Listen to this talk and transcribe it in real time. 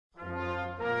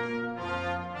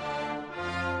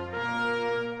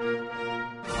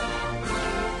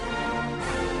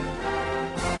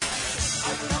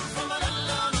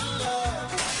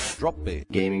Drop Bear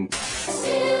Gaming.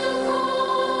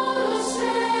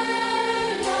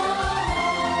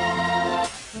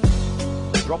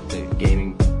 Drop Bear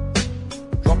Gaming.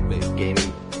 Drop Bear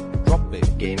Gaming. Drop Bear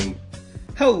Gaming.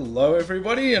 Hello,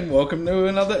 everybody, and welcome to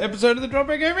another episode of the Drop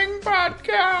Bear Gaming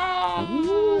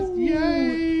Podcast.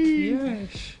 Yay!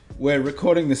 Yes. We're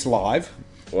recording this live.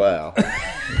 Wow.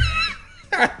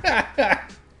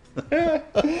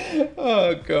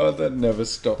 Oh god, that never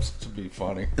stops to be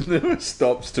funny. It never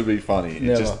stops to be funny. It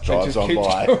Never. just drives on keeps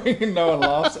by. going and no one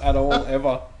laughs at all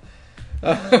ever.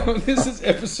 This is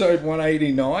episode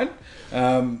 189.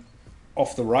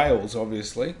 Off the rails,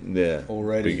 obviously. Yeah.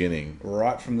 Already. Beginning.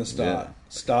 Right from the start. Yeah.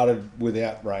 Started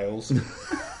without rails.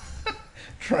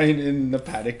 Trained in the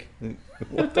paddock.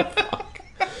 What the fuck?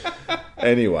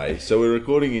 Anyway, so we're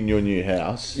recording in your new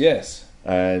house. Yes.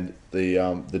 And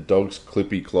the dog's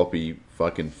clippy cloppy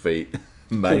fucking feet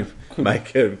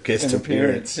make a guest An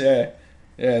appearance. Yeah.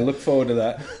 Look forward to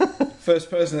that.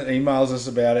 First person that emails us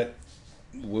about it,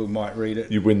 we might read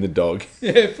it. You win the dog.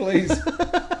 Yeah, please.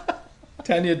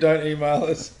 Tanya, don't email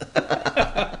us.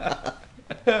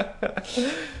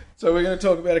 So we're going to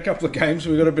talk about a couple of games.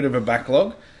 We've got a bit of a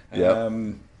backlog. Yeah.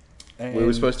 And We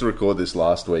were supposed to record this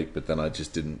last week, but then I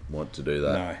just didn't want to do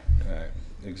that. No,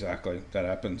 exactly. That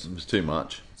happens. It was too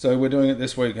much. So we're doing it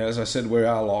this week. As I said, we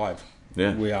are live.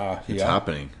 Yeah. We are here. It's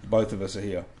happening. Both of us are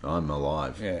here. I'm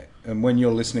alive. Yeah. And when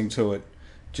you're listening to it,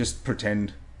 just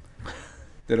pretend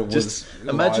that it was Just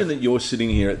imagine live. that you're sitting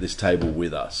here at this table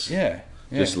with us. Yeah.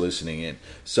 Just listening in.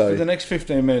 So For the next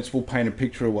 15 minutes, we'll paint a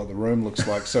picture of what the room looks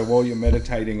like. So while you're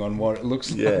meditating on what it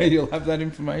looks Yeah. like, you'll have that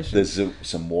information. there's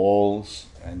some walls,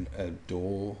 And a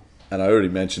door. and I already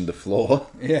mentioned the floor.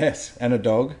 Yes. And a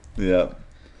dog. Yeah,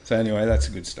 So anyway, that's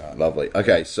a good start. lovely.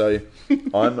 Okay, so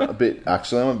I'm a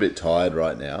bit tired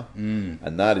right now,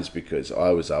 and that is because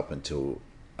I was up until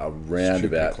around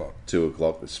Stupid about o'clock. 2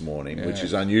 o'clock this morning, which Yeah.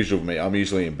 is unusual for me. I'm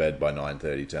usually in bed by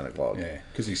 9:30, 10 o'clock. Yeah.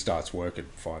 Because he starts work at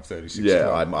 5:30, 6 Yeah,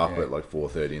 o'clock. I'm up Yeah. at like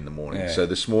 4:30 in the morning. Yeah. So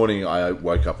this morning I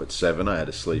woke up at 7. I had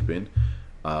to sleep in.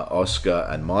 Oscar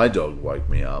and my dog woke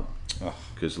me up Oh.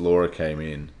 because Laura came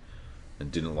in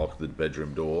and didn't lock the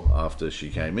bedroom door after she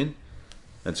came in.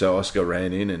 And so Oscar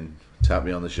ran in and tapped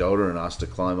me on the shoulder and asked to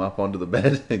climb up onto the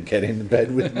bed and get in the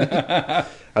bed with me.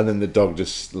 And then the dog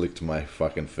just licked my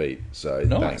fucking feet. So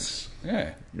Nice. thanks.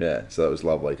 Yeah. Yeah, so that was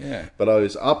lovely. Yeah. But I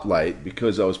was up late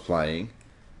because I was playing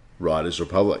Riders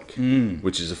Republic,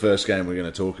 which is the first game we're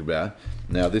going to talk about.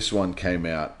 Now, this one came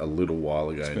out a little while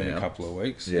ago It's been now. a couple of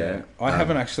weeks. Yeah. I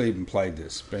haven't actually even played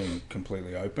this, being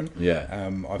completely open. Yeah.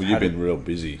 I've Well, you've had been real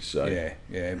busy, so... Yeah.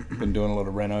 Been doing a lot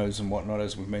of renos and whatnot,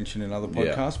 as we've mentioned in other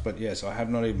Yeah. podcasts. But yes, I have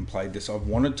not even played this. I've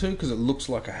wanted to because it looks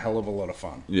like a hell of a lot of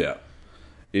fun. Yeah.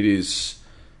 It is...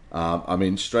 I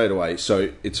mean, straight away. So,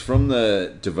 it's from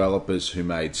the developers who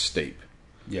made Steep.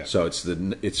 Yeah. So,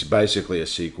 it's basically a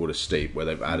sequel to Steep where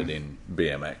they've added in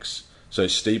BMX. So,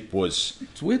 Steep was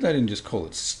It's weird they didn't just call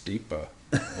it Steeper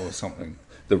or something.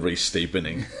 the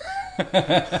re-steepening.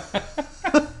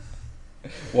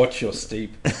 Watch your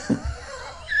steep. That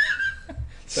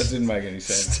didn't make any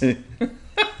sense.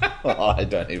 I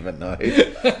don't even know.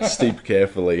 Steep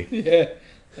carefully. Yeah.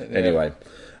 Anyway,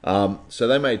 so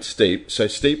they made Steep. So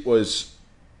Steep was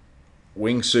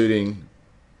wingsuiting,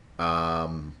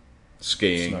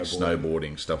 skiing,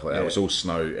 snowboarding, stuff like that. Yeah. It was all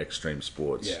snow extreme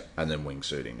sports, Yeah. and then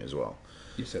wingsuiting as well.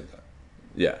 You said that.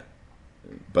 Yeah,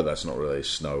 but that's not really a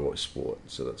snow or sport,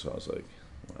 so that's why I was like,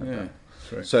 okay. Yeah.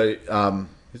 True. So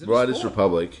Is it a Riders sport?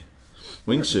 Republic,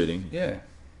 wingsuiting. Yeah.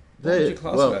 What would you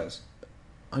class well, it as?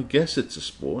 I guess it's a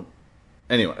sport.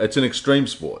 Anyway, it's an extreme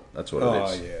sport. That's what it Oh,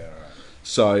 is. yeah. All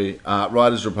right. So,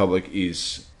 Riders Republic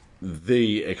is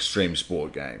the extreme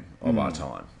sport game of our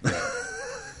time.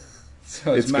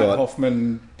 So it's It's Matt got-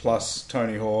 Hoffman plus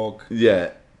Tony Hawk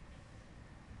Yeah,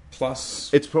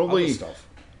 plus it's probably other stuff.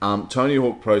 Tony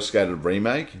Hawk Pro Skater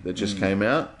remake that just came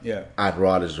out. Yeah. At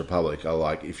Riders Republic are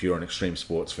like, if you're an extreme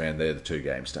sports fan, they're the two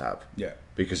games to have. Yeah.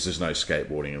 Because there's no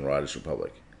skateboarding in Riders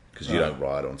Republic. Because you don't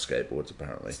ride on skateboards,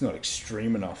 apparently. It's not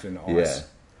extreme enough in ice.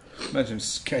 Yeah. Imagine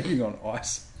skating on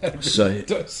ice. That'd be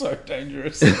So- so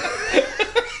dangerous.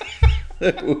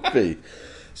 It would be.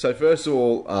 So first of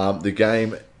all, the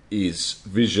game is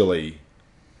visually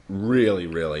really,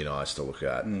 really nice to look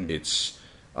at. It's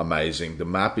amazing. The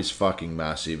map is fucking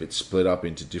massive. It's split up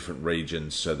into different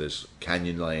regions. So there's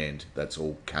Canyonland, that's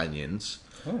all canyons,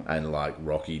 and like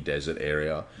rocky desert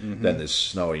area. Then there's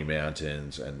snowy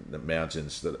mountains, and the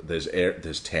mountains that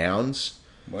there's towns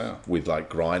Wow. with like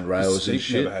grind rails and Steep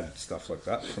shit. never had stuff like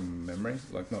that from memory.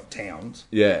 Like, not towns.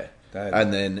 Yeah. That-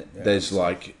 And then yeah, there's so-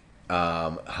 like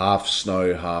half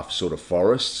snow, half sort of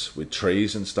forests with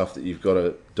trees and stuff that you've got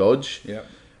to dodge. Yep.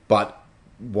 But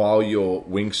while you're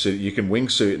wingsuit, you can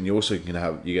wingsuit, and you also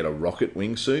you get a rocket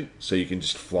wingsuit, so you can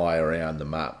just fly around the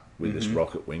map with this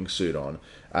rocket wingsuit on,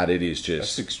 and it is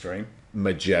just That's extreme.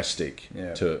 majestic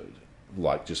Yeah. to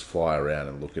like just fly around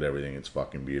and look at everything. It's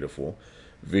fucking beautiful,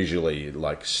 visually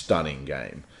like stunning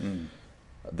game.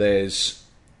 There's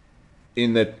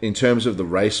in terms of the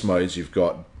race modes, you've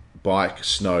got bike,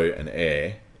 snow, and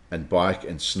air. And bike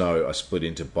and snow are split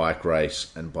into bike race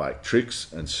and bike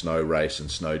tricks, and snow race and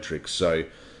snow tricks. So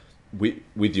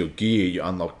with your gear, you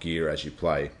unlock gear as you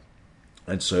play.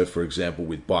 And so, for example,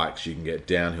 with bikes, you can get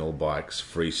downhill bikes,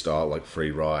 freestyle, like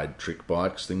free ride, trick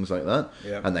bikes, things like that.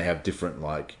 Yep. And they have different,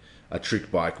 like, a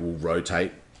trick bike will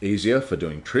rotate easier for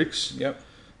doing tricks, Yep.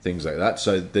 things like that.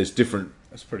 So there's different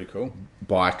That's pretty cool.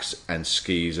 bikes and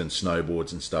skis and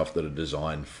snowboards and stuff that are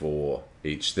designed for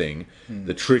each thing.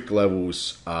 The trick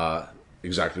levels are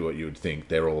exactly what you would think.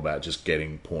 They're all about just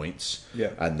getting points. Yeah.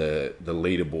 And the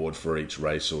leaderboard for each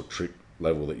race or trick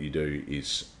level that you do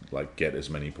is like get as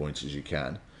many points as you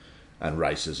can. And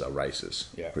races are races.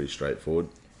 Yeah. Pretty straightforward.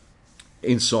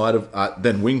 Inside of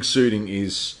then wingsuiting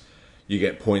is you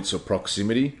get points of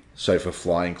proximity. So for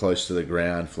flying close to the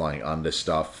ground, flying under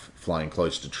stuff, flying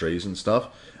close to trees and stuff,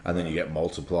 and then you get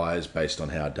multipliers based on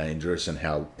how dangerous and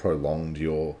how prolonged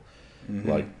your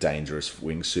like dangerous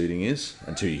wingsuiting is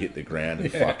until you hit the ground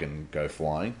and fucking go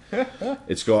flying.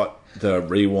 It's got the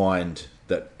rewind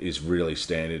that is really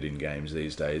standard in games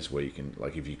these days, where you can,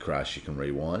 like, if you crash, you can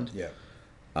rewind.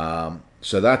 Yeah.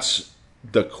 So that's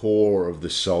the core of the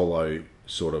solo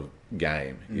sort of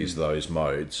game, is those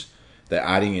modes. They're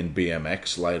adding in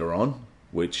BMX later on,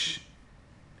 which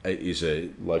is a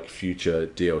like future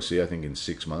DLC, I think in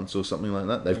 6 months or something like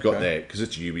that. They've got Okay. their, because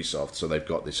it's Ubisoft, so they've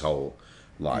got this whole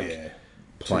like Yeah.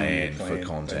 plan 2-year for plan they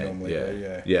content. normally Yeah.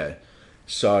 do, Yeah.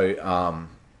 So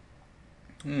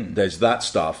there's that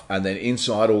stuff, and then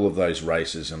inside all of those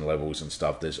races and levels and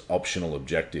stuff, there's optional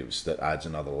objectives that adds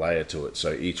another layer to it.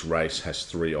 So each race has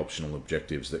 3 optional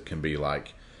objectives that can be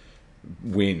like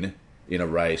win in a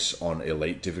race on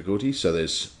elite difficulty. So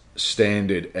there's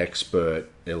standard, expert,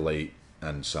 elite,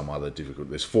 and some other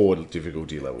difficulty. There's 4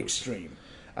 difficulty levels, Extreme.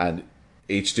 and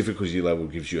each difficulty level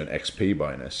gives you an XP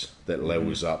bonus that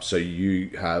levels up. So you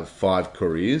have 5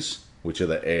 careers, which are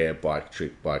the air, bike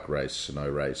trick, bike race, snow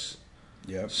race,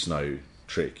 Yep. snow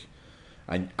trick.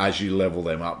 And as you level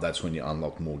them up, that's when you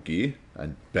unlock more gear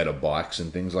and better bikes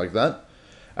and things like that.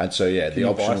 And so, yeah, Can the you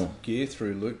optional... buy gear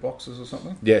through loot boxes or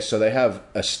something? Yeah, so they have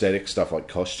aesthetic stuff like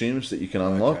costumes that you can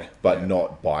unlock, Okay, but yeah.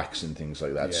 not bikes and things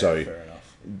like that. Yeah, so, fair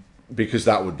enough. because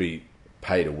that would be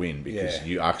pay to win, because Yeah.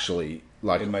 you actually,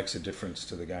 like... It makes a difference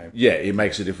to the game. Yeah, it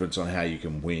makes a difference on how you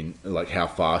can win, like how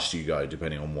fast you go,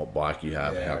 depending on what bike you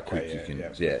have, Yeah, how okay, quick yeah, you can.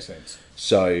 yeah, makes sense.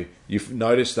 So you've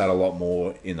noticed that a lot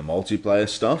more in the multiplayer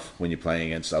stuff when you're playing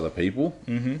against other people.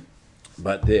 Mm-hmm.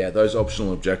 But yeah, those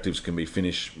optional objectives can be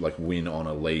finish, like win on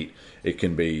elite. It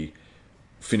can be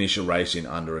finish a race in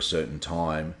under a certain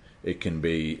time. It can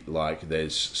be like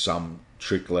there's some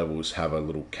trick levels have a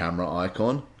little camera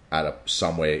icon at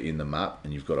somewhere in the map,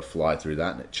 and you've got to fly through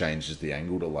that, and it changes the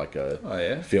angle to like a Oh,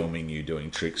 yeah? filming you doing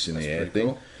tricks in the air pretty thing.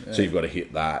 cool. Yeah. So you've got to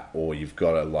hit that, or you've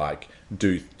got to like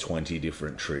do 20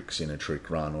 different tricks in a trick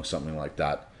run or something like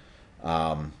that.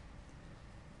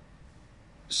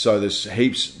 So there's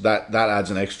heaps that adds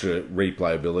an extra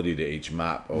replayability to each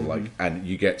map, or like, and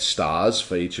you get stars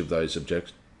for each of those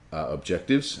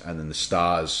objectives, and then the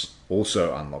stars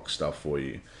also unlock stuff for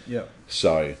you. Yeah.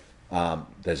 So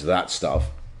there's that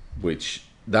stuff, which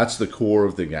that's the core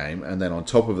of the game, and then on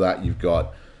top of that, you've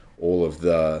got all of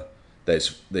the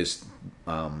there's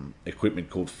equipment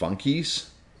called funkies,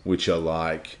 which are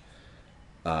like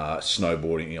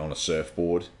snowboarding on a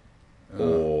surfboard,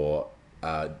 or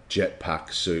a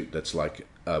jetpack suit that's like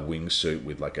a wingsuit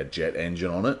with like a jet engine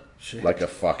on it, like a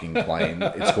fucking plane.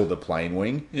 It's called the plane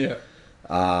wing. Yeah.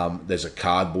 There's a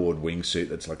cardboard wingsuit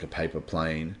that's like a paper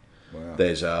plane. Wow.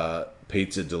 There's a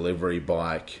pizza delivery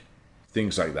bike,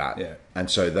 things like that. Yeah.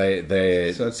 And so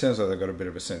they're So it sounds like they've got a bit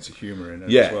of a sense of humour in it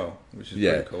Yeah. as well, which is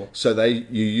pretty cool. So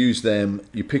you use them,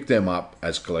 you pick them up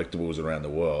as collectibles around the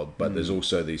world, but there's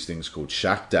also these things called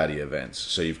Shack Daddy events.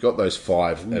 So you've got those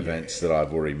 5 events that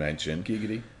I've already mentioned.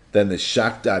 Giggity. Then there's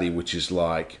Shack Daddy, which is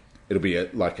like, it'll be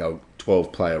like a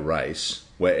 12-player race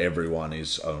where everyone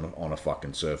is on a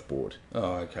fucking surfboard.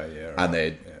 Oh, okay, yeah. Right. And they're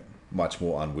Yeah. much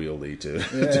more unwieldy to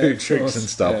Yeah, do of tricks course. and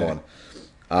stuff Yeah.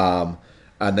 on.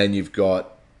 And then you've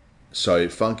got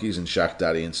Funkies and Shack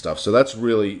Daddy and stuff. So that's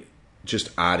really just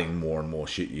adding more and more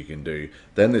shit you can do.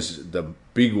 Then there's the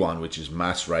big one, which is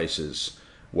mass races,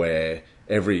 where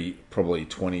every probably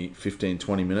 15,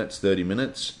 20 minutes, 30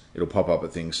 minutes, it'll pop up a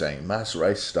thing saying mass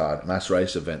race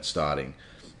event starting,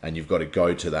 and you've got to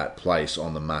go to that place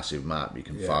on the massive map. You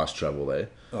can fast travel there.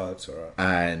 Oh, that's all right.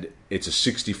 And it's a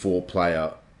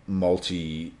 64-player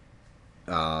multi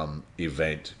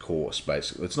event course,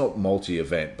 basically. It's not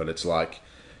multi-event, but it's like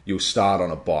you'll start on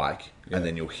a bike and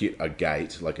then you'll hit a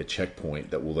gate, like a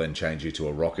checkpoint, that will then change you to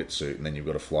a rocket suit, and then you've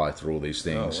got to fly through all these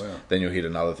things. Oh, wow. Then you'll hit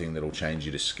another thing that'll change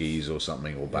you to skis or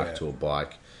something, or back to a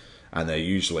bike. And they're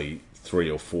usually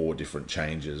 3 or 4 different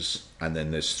changes, and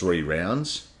then there's 3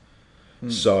 rounds.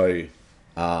 So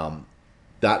that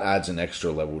adds an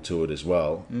extra level to it as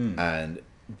well. And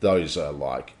those are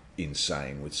like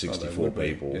insane with 64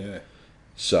 people. Yeah.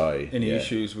 So Any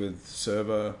issues with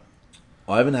server?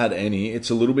 I haven't had any. It's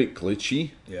a little bit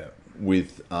glitchy Yeah.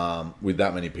 with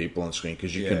that many people on screen,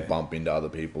 because you can bump into other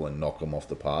people and knock them off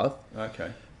the path.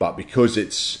 Okay. But because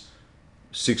it's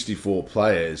 64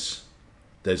 players,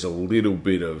 there's a little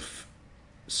bit of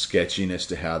sketchiness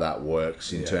to how that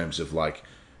works in terms of like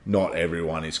not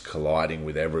everyone is colliding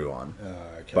with everyone.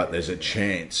 Okay. But there's a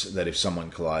chance that if someone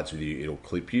collides with you, it'll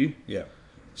clip you. Yeah.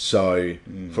 So,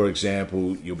 for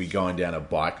example, you'll be going down a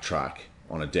bike track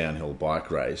on a downhill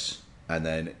bike race, and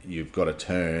then you've got a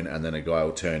turn, and then a guy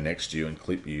will turn next to you and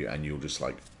clip you, and you'll just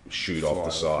like shoot off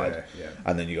the side. there, yeah.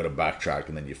 And then you got to backtrack,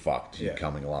 and then you're fucked. You're Yeah.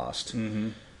 coming last.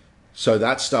 So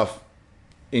that stuff,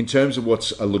 in terms of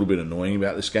what's a little bit annoying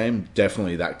about this game,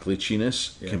 definitely that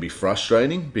glitchiness can be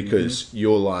frustrating, because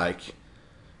you're like,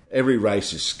 every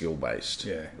race is skill based.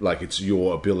 Yeah. Like, it's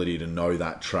your ability to know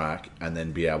that track and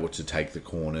then be able to take the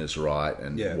corners right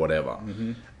and whatever.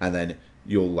 And then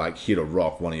you'll like hit a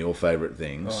rock, one of your favorite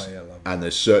things. Oh, yeah, love it. And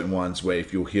there's certain ones where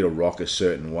if you'll hit a rock a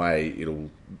certain way, it'll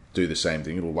do the same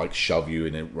thing. It'll like shove you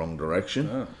in the wrong direction.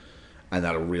 Oh. And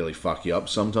that'll really fuck you up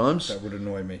sometimes. That would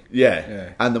annoy me. Yeah.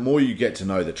 And the more you get to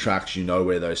know the tracks, you know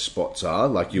where those spots are.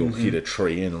 Like, you'll hit a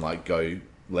tree and like turn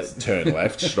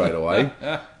left straight away,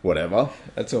 whatever.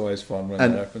 That's always fun when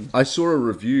And that happens. I saw a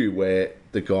review where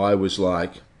the guy was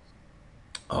like,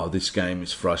 "Oh, this game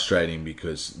is frustrating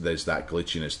because there's that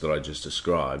glitchiness that I just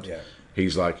described." Yeah.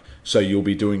 He's like, "So you'll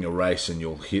be doing a race and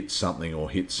you'll hit something or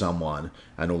hit someone,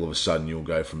 and all of a sudden you'll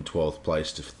go from 12th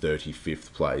place to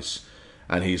 35th place."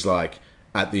 And he's like,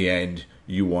 "At the end,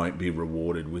 you won't be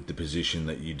rewarded with the position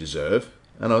that you deserve."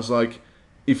 And I was like,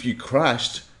 "If you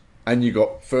crashed and you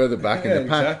got further back in the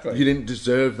pack, exactly. you didn't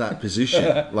deserve that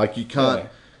position." Like, you can't... Yeah.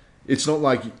 It's not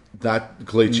like that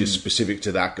glitch is specific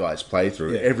to that guy's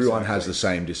playthrough. Yeah, Everyone has exactly. the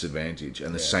same disadvantage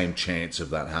and the same chance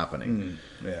of that happening.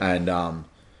 Yeah. And,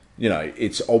 you know,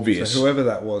 it's obvious. So whoever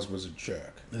that was a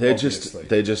jerk. they're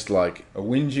obviously. just like... a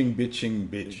whinging, bitching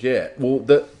bitch. Yeah, well,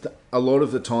 a lot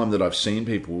of the time that I've seen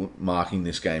people marking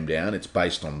this game down, it's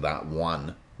based on that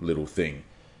one little thing.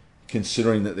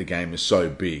 Considering that the game is so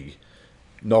big,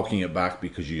 knocking it back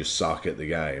because you suck at the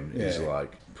game is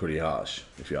like pretty harsh,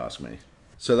 if you ask me.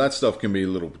 So that stuff can be a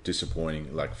little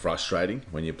disappointing, like frustrating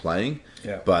when you're playing.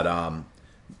 Yeah. But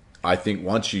I think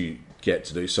once you get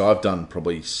to do... So I've done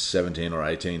probably 17 or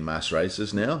 18 mass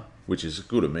races now, which is a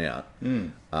good amount.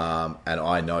 And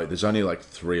I know there's only like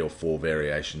 3 or 4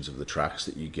 variations of the tracks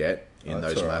that you get in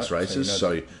that's those all mass right. races.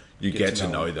 So So you get to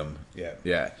know them. Yeah.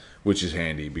 Yeah, which is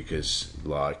handy because,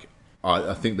 like,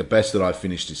 I think the best that I've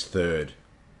finished is 3rd,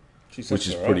 Jeez, which that's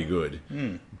is all pretty right.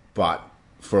 good. But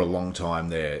for a long time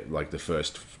there, like the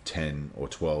first 10 or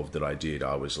 12 that I did,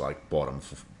 I was like bottom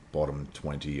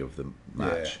 20 of the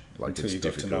match. Like, Until it's you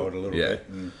difficult. got to know it a little bit.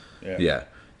 And, Yeah.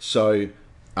 So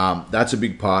that's a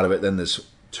big part of it. Then there's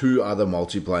 2 other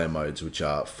multiplayer modes, which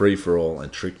are free for all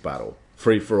and trick battle.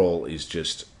 Free for all is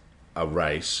just a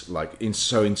race. Like in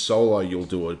solo, you'll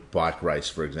do a bike race,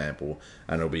 for example,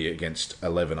 and it'll be against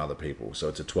 11 other people. So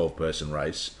it's a 12-person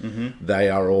race.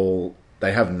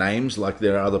 They have names like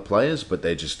there are other players, but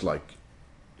they're just like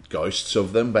ghosts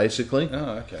of them, basically.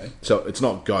 Oh, okay. So it's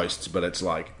not ghosts, but it's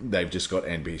like they've just got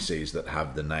NPCs that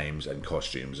have the names and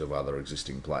costumes of other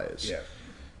existing players. Yeah.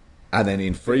 And then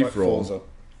in free Like for all, Forza,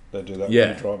 they do that when Yeah.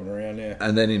 you're driving around, yeah.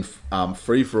 and then in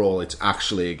free for all, it's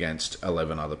actually against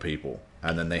 11 other people.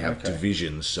 And then they have Okay.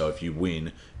 divisions. So if you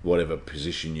win whatever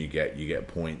position you get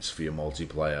points for your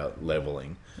multiplayer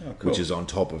leveling, Oh, cool. which is on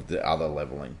top of the other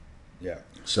leveling. Yeah.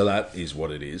 So that is what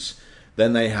it is.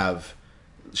 Then they have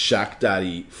Shack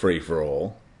Daddy Free for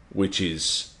All, which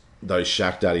is those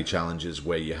Shack Daddy challenges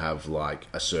where you have like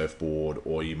a surfboard,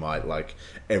 or you might like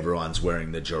everyone's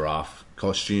wearing the giraffe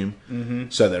costume.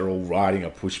 So they're all riding a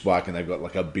push bike and they've got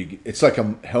like a big... It's like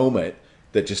a helmet,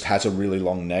 that just has a really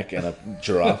long neck and a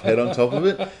giraffe head on top of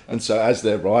it. And so as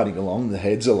they're riding along, the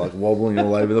heads are like wobbling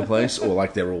all over the place, or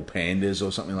like they're all pandas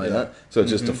or something like that. So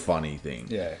it's just a funny thing.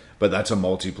 Yeah. But that's a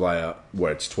multiplayer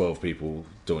where it's 12 people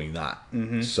doing that.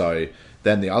 So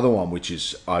then the other one, which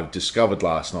is I've discovered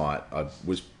last night, I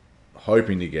was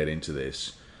hoping to get into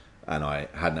this, and I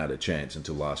hadn't had a chance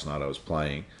until last night I was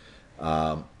playing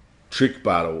Trick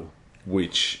Battle,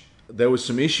 which there was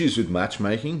some issues with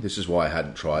matchmaking. This is why I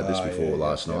hadn't tried this before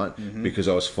last night, because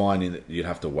I was finding that you'd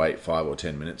have to wait 5 or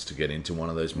 10 minutes to get into one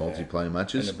of those multiplayer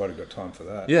matches. And nobody got time for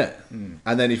that. Yeah.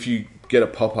 And then if you get a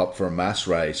pop-up for a mass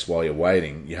race while you're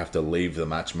waiting, you have to leave the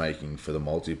matchmaking for the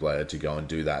multiplayer to go and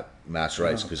do that mass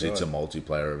race because it's a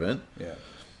multiplayer event. Yeah.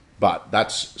 But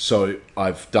so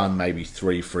I've done maybe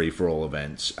 3 free-for-all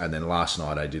events, and then last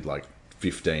night I did like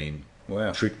 15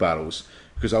 trick battles,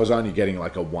 because I was only getting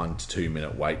like a 1 to 2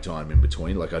 minute wait time in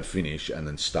between. Like I'd finish and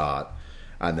then start,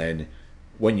 and then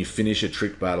when you finish a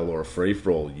trick battle or a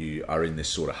free-for-all, you are in this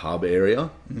sort of hub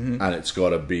area, and it's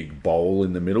got a big bowl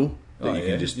in the middle that you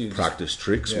can just practice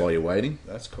tricks while you're waiting.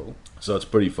 That's cool. So it's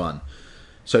pretty fun.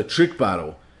 So trick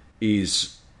battle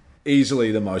is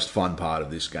easily the most fun part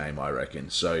of this game, I reckon.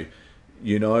 So,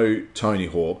 Tony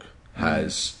Hawk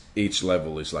has each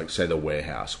level is like, say, the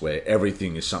warehouse, where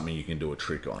everything is something you can do a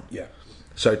trick on. Yeah.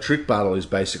 So Trick Battle is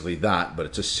basically that, but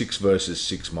it's a 6 versus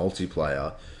 6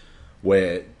 multiplayer,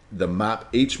 where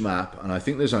each map, and I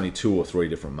think there's only 2 or 3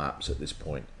 different maps at this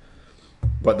point,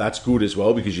 but that's good as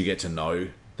well because you get to know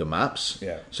the maps.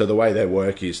 Yeah. So the way they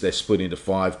work is they're split into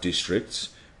 5 districts,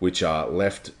 which are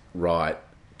left, right,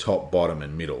 top, bottom,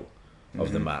 and middle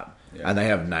of the map. Yeah. And they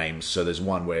have names. So there's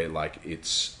one where like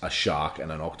it's a shark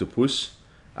and an octopus,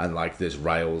 and like there's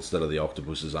rails that are the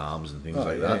octopus's arms and things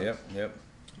like that. Yep.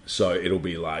 So it'll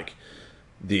be like,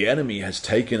 the enemy has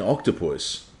taken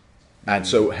octopus. And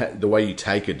so the way you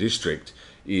take a district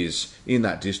is, in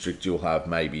that district you'll have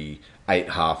maybe 8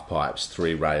 half pipes,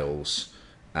 3 rails,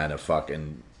 and a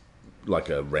fucking, like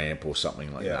a ramp or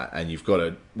something like that. And you've got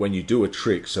to, when you do a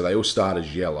trick, so they all start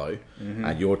as yellow,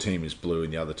 and your team is blue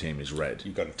and the other team is red.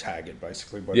 You've got to tag it,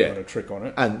 basically, by doing a trick on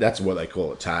it. And that's what they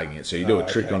call it, tagging it. So you do a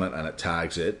trick on it and it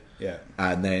tags it. Yeah.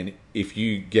 And then if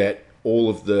you get all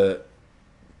of the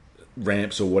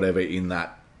ramps or whatever in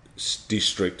that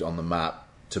district on the map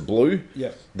to blue,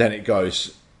 then it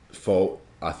goes for,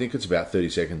 I think it's about 30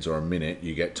 seconds or a minute,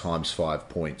 you get times 5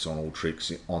 points on all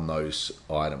tricks on those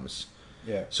items.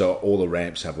 Yeah. So all the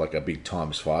ramps have like a big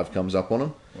times 5 comes up on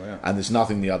them. Wow. And there's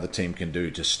nothing the other team can do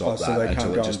to stop that. So they until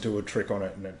can't it go just, and do a trick on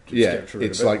it and it just gets rid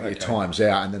it's of it? like it times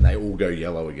out and then they all go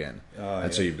yellow again.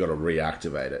 So you've got to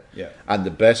reactivate it. Yeah. And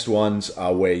the best ones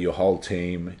are where your whole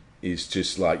team is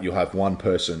just like, you'll have one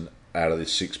person out of the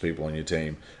 6 people on your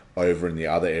team over in the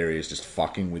other areas just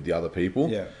fucking with the other people.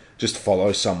 Yeah. Just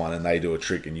follow someone and they do a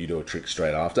trick and you do a trick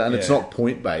straight after. And it's not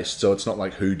point based, so it's not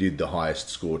like who did the highest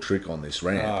score trick on this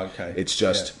ramp. It's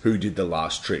just who did the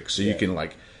last trick. So you can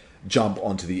like jump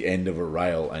onto the end of a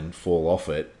rail and fall off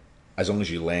it. As long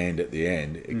as you land at the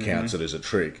end, it counts it as a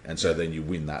trick. And so then you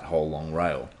win that whole long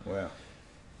rail. Wow.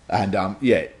 And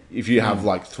if you have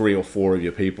like 3 or 4 of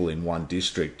your people in one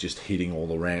district just hitting all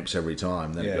the ramps every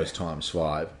time, then it goes times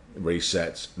 5,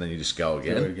 resets, and then you just go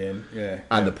again.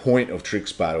 And the point of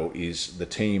Tricks Battle is the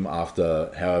team,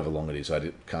 after however long it is, I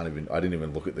didn't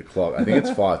even look at the clock. I think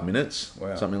it's 5 minutes,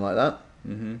 something like that.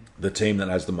 The team that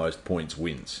has the most points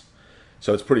wins.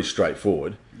 So it's pretty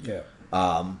straightforward. Yeah.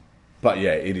 But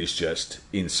it is just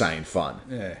insane fun.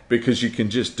 Yeah. Because you can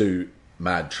just do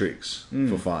mad tricks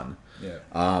for fun.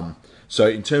 Yeah. So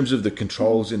in terms of the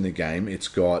controls in the game, it's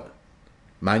got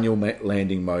manual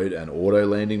landing mode and auto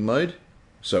landing mode.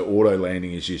 So auto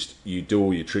landing is just, you do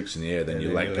all your tricks in the air, then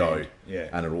you let go,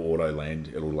 and it'll auto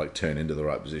land. It'll like turn into the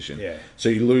right position. Yeah. So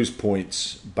you lose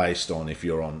points based on if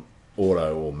you're on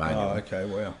auto or manual. Oh, okay,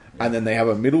 wow. Yeah. And then they have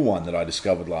a middle one that I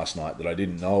discovered last night that I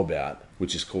didn't know about,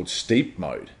 which is called steep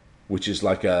mode, which is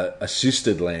like a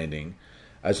assisted landing.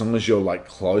 As long as you're like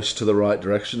close to the right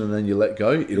direction and then you let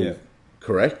go, it'll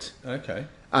correct. Okay.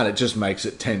 And it just makes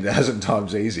it 10,000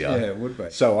 times easier. Yeah, it would be.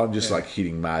 So I'm just like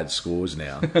hitting mad scores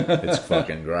now. It's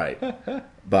fucking great.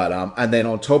 But and then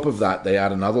on top of that, they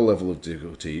add another level of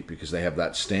difficulty because they have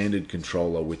that standard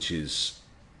controller, which is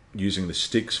using the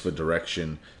sticks for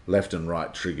direction, left and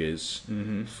right triggers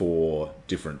for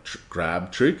different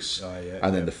grab tricks,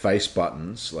 and then the face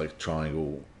buttons like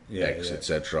triangle, X,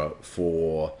 etc.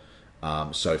 for.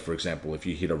 So, for example, if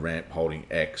you hit a ramp holding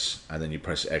X and then you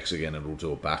press X again, it'll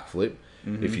do a backflip.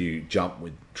 If you jump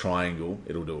with triangle,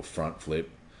 it'll do a front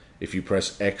flip. If you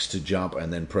press X to jump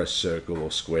and then press circle or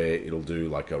square, it'll do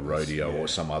like a rodeo or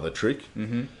some other trick.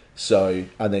 So,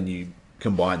 and then you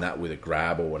combine that with a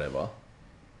grab or whatever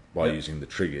by using the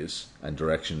triggers and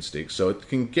direction sticks. So it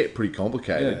can get pretty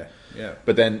complicated. Yeah.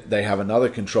 But then they have another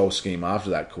control scheme after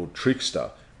that called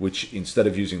Trickster, which instead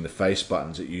of using the face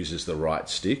buttons, it uses the right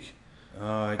stick.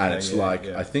 Oh, okay, And it's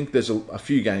I think there's a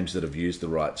few games that have used the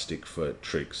right stick for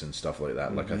tricks and stuff like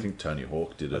that. Like I think Tony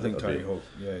Hawk did it. I think a Tony bit. Hawk,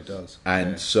 it does.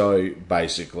 And so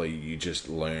basically, you just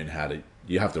learn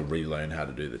you have to relearn how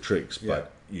to do the tricks,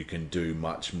 but you can do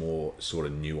much more sort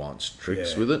of nuanced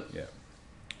tricks with it. Yeah.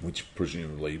 Which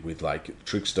presumably with like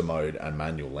Trickster mode and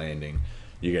manual landing,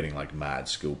 you're getting like mad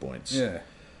skill points. Yeah.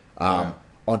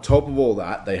 On top of all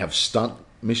that, they have stunt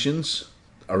missions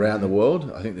around the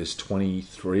world. I think there's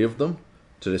 23 of them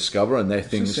to discover, and they're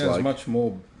things Sounds like much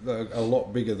more, a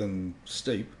lot bigger than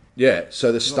Steep. yeah. So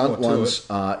the lot stunt more to ones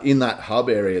in that hub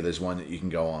area. There's one that you can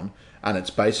go on, and it's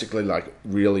basically like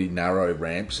really narrow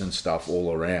ramps and stuff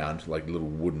all around, like little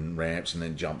wooden ramps, and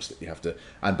then jumps that you have to.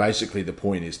 And basically, the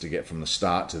point is to get from the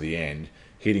start to the end,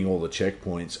 hitting all the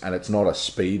checkpoints, and it's not a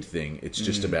speed thing. It's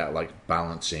just about like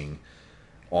balancing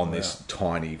on this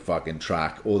tiny fucking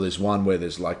track. Or there's one where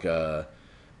there's like a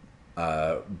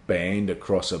band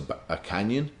across a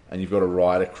canyon, and you've got to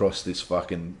ride across this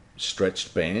fucking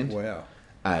stretched band. Wow.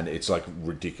 And it's like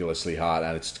ridiculously hard,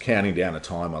 and it's counting down a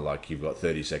timer like you've got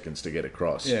 30 seconds to get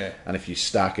across. Yeah. And if you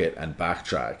stack it and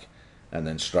backtrack and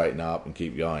then straighten up and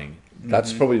keep going,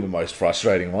 that's probably the most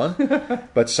frustrating one.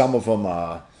 But some of them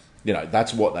are,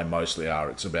 that's what they mostly are.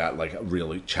 It's about like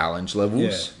really challenge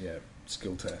levels. Yeah.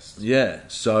 Skill tests. Yeah,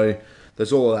 so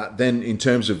there's all of that. Then in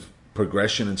terms of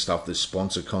progression and stuff, there's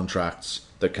sponsor contracts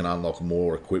that can unlock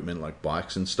more equipment like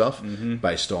bikes and stuff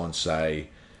based on, say,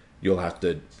 you'll have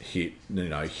to hit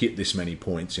this many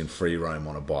points in free roam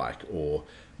on a bike, or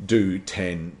do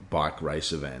 10 bike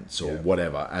race events or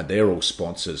whatever. And they're all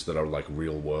sponsors that are like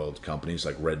real world companies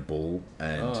like Red Bull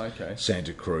and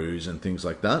Santa Cruz and things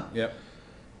like that. Yep.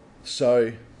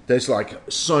 So there's like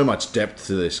so much depth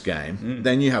to this game.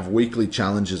 Then you have weekly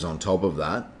challenges on top of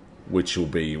that, which will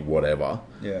be whatever.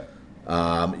 Yeah.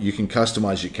 You can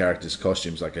customize your character's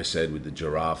costumes, like I said, with the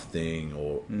giraffe thing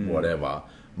or whatever.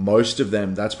 Most of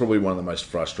them, that's probably one of the most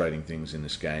frustrating things in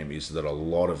this game, is that a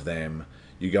lot of them,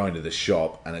 you go into the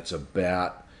shop and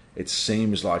it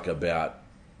seems like about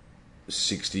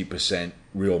 60%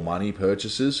 real money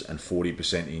purchases and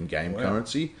 40% in-game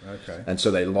currency. Okay. And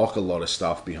so they lock a lot of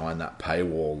stuff behind that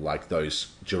paywall, like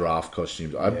those giraffe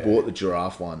costumes. I bought the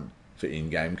giraffe one for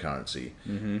in-game currency,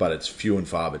 but it's few and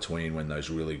far between when those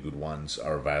really good ones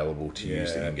are available to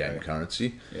use the in-game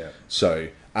currency. Yeah. So,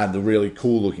 and the really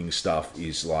cool-looking stuff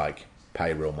is like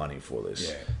pay real money for this.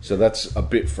 Yeah. So that's a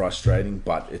bit frustrating,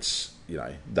 but it's,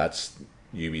 that's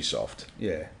Ubisoft.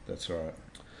 Yeah, that's right.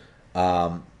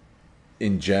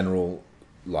 In general,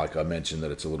 like I mentioned, that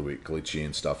it's a little bit glitchy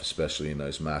and stuff, especially in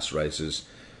those mass races.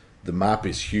 The map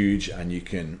is huge, and you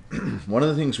can... one of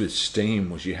the things with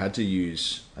Steam was you had to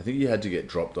get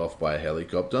dropped off by a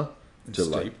helicopter. In to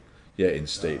Steep? in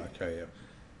Steep. Oh, okay, yeah.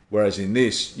 Whereas in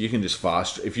this, you can just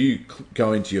if you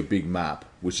go into your big map,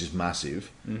 which is massive,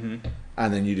 and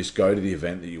then you just go to the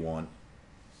event that you want,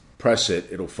 press it,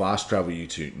 it'll fast travel you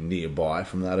to nearby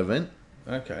from that event.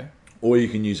 Okay. Or you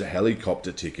can use a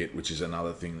helicopter ticket, which is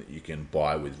another thing that you can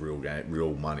buy with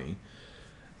real money,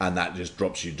 and that just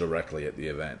drops you directly at the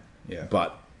event. Yeah.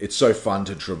 But it's so fun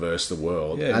to traverse the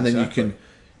world, Yeah, and then exactly.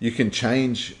 you can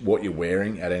change what you're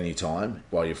wearing at any time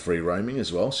while you're free roaming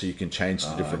as well. So you can change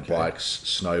to different bikes,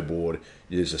 snowboard.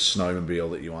 There's a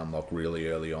snowmobile that you unlock really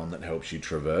early on that helps you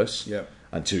traverse. Yep.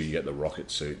 Until you get the rocket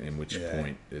suit, in which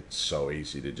point it's so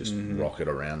easy to just rocket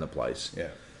around the place.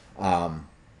 Yeah.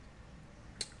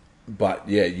 But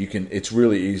yeah, it's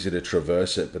really easy to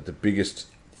traverse it. But the biggest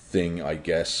thing, I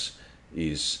guess,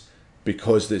 is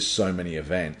because there's so many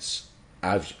events,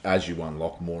 as you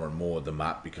unlock more and more, the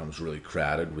map becomes really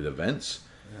crowded with events.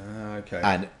 Okay.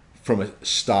 And from a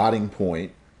starting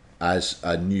point, as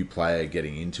a new player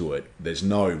getting into it, there's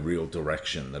no real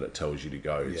direction that it tells you to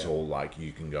go. It's all like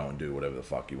you can go and do whatever the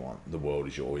fuck you want. The world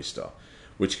is your oyster,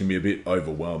 which can be a bit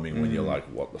overwhelming when you're like,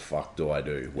 what the fuck do I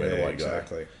do? Where do I go?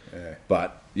 Exactly. Yeah.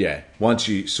 But yeah, once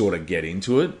you sort of get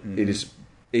into it, it is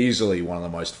easily one of the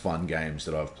most fun games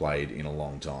that I've played in a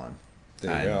long time.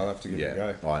 There you go. I'll have to give it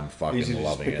a go. I'm fucking Easy to just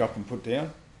loving pick it. up and put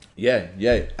down. Yeah.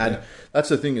 And that's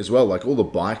the thing as well, like all the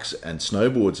bikes and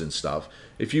snowboards and stuff,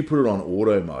 if you put it on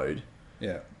auto mode,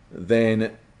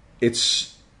 then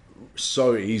it's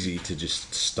so easy to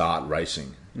just start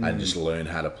racing and just learn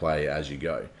how to play as you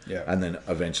go. Yeah. And then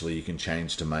eventually you can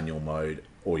change to manual mode,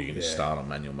 or you can just start on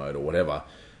manual mode or whatever.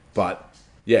 But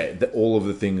yeah, all of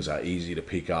the things are easy to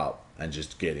pick up and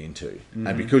just get into.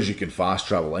 And because you can fast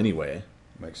travel anywhere,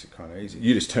 Makes it kind of easy.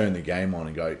 You just turn the game on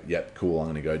and go, yep, cool, I'm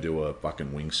going to go do a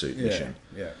fucking wingsuit mission.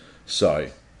 Yeah. So,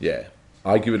 yeah,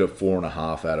 I give it a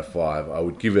 4.5 out of 5. I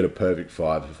would give it a perfect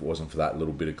 5 if it wasn't for that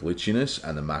little bit of glitchiness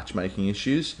and the matchmaking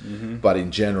issues. But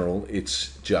in general,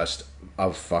 it's just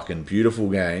a fucking beautiful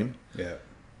game. Yeah.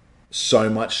 So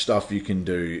much stuff you can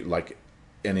do, like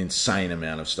an insane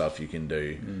amount of stuff you can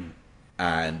do.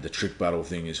 And the trick battle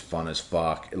thing is fun as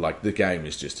fuck. Like, the game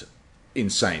is just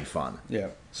insane fun. Yeah.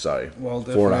 So, Well,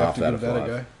 definitely 4.5 have to out give of that a 5.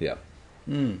 go. Yeah.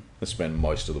 I spend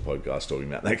most of the podcast talking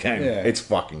about that game. Yeah. It's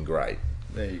fucking great.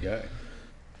 There you go.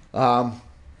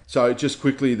 So just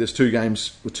quickly, there's two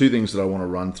things that I want to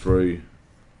run through.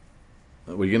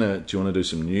 Do you want to do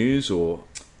some news or?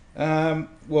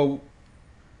 Well,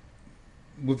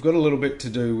 we've got a little bit to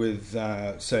do with,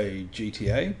 say,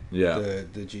 GTA. Yeah.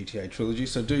 The GTA trilogy.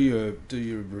 So do your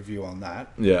review on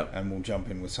that. Yeah. And we'll jump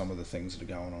in with some of the things that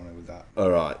are going on with that.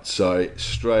 All right. So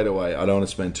straight away, I don't want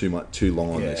to spend too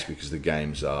long on Yeah. this because the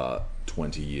games are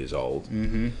 20 years old.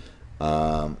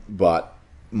 But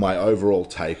my overall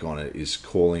take on it is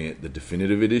calling it the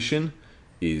definitive edition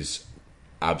is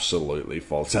absolutely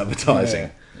false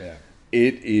advertising. Yeah.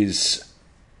 It is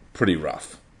pretty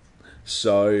rough.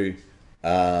 So,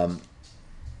 the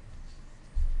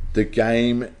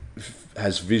game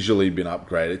has visually been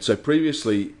upgraded. So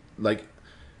previously, like,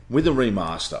 with a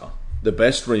remaster, the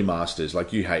best remasters,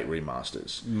 like, you hate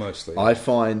remasters. Mostly. I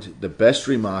find the best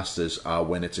remasters are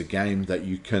when it's a game that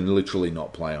you can literally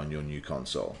not play on your new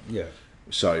console. Yeah.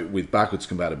 So with backwards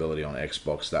compatibility on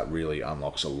Xbox, that really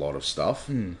unlocks a lot of stuff.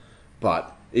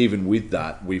 But even with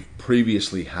that, we've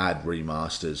previously had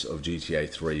remasters of GTA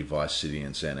 3, Vice City,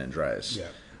 and San Andreas, Yeah.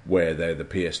 where they're the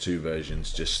PS2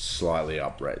 versions just slightly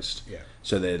upraised. Yeah.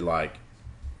 So they're like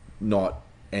not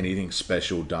anything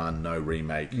special done, no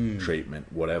remake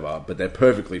treatment, whatever, but they're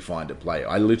perfectly fine to play.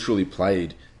 I literally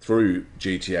played through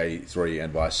GTA 3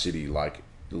 and Vice City like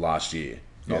last year,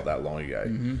 not that long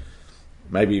ago.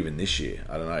 Maybe even this year,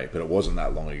 I don't know, but it wasn't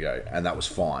that long ago, and that was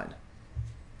fine.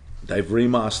 They've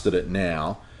remastered it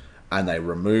now, and they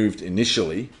removed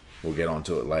initially, we'll get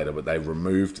onto it later, but they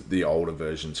removed the older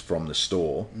versions from the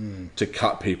store to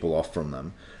cut people off from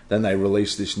them. Then they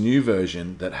released this new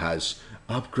version that has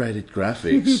upgraded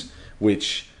graphics,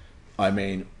 which, I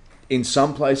mean, in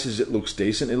some places it looks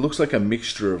decent. It looks like a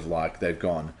mixture of, like, they've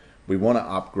gone, we want to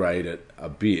upgrade it a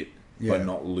bit, Yeah. but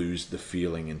not lose the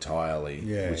feeling entirely,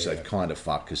 which they've kind of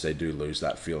fucked because they do lose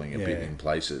that feeling a bit in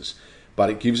places. But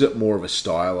it gives it more of a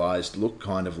stylized look,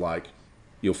 kind of like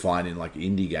you'll find in like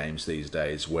indie games these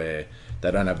days where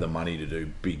they don't have the money to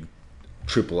do big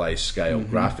AAA scale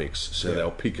graphics, so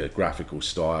they'll pick a graphical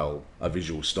style, a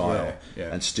visual style,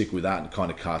 and stick with that and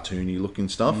kind of cartoony looking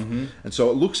stuff. And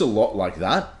so it looks a lot like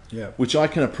that, which I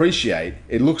can appreciate.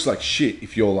 It looks like shit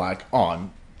if you're like,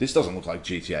 this doesn't look like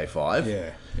GTA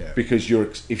 5. Because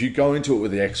if you go into it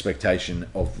with the expectation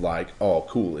of like, oh,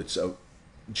 cool, it's a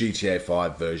GTA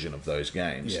 5 version of those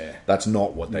games. That's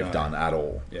not what they've done at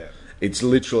all. It's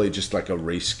literally just like a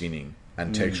reskinning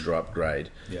and texture upgrade.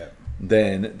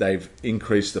 Then they've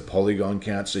increased the polygon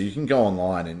count, so you can go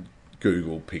online and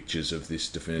Google pictures of this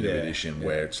definitive edition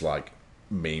where it's like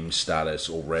meme status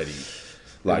already.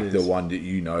 Like the one that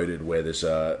you noted where there's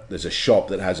a shop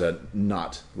that has a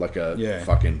nut, like a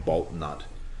fucking bolt nut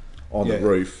on the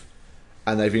roof,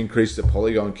 and they've increased the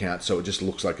polygon count so it just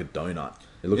looks like a donut.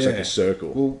 It looks like a circle.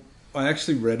 Well, I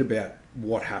actually read about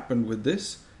what happened with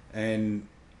this, and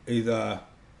either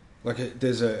like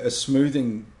there's a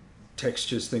smoothing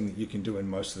textures thing that you can do in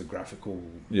most of the graphical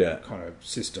kind of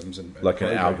systems and like an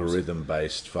programs. algorithm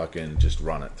based fucking just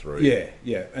run it through.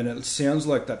 And it sounds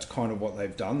like that's kind of what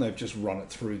they've done. They've just run it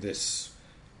through this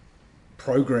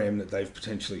program that they've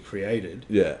potentially created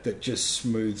that just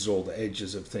smooths all the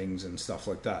edges of things and stuff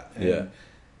like that. And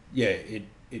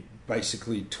it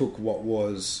basically took what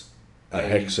was a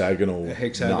hexagonal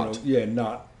nut.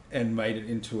 nut and made it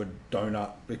into a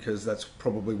donut because that's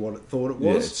probably what it thought it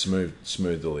was. It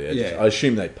smoothed all the edges. I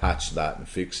assume they patched that and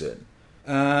fix it.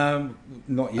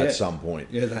 Not yet. At some point.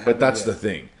 But that's the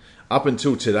thing. Up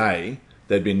until today,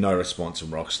 there'd been no response from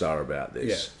Rockstar about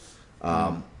this.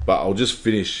 But I'll just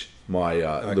finish my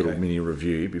little mini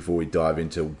review before we dive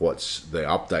into what's the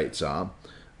updates are.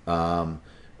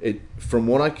 From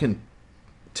what I can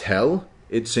tell,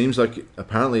 it seems like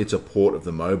apparently it's a port of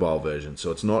the mobile version,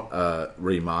 so it's not a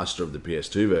remaster of the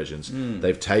PS2 versions.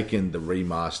 They've taken the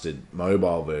remastered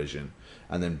mobile version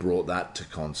and then brought that to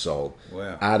console.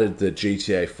 Added the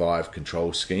GTA 5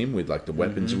 control scheme with like the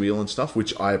weapons wheel and stuff,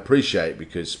 which I appreciate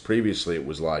because previously it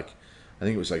was like, I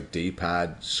think it was like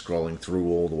D-pad scrolling through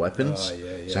all the weapons.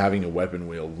 So having a weapon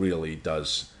wheel really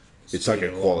does It's like a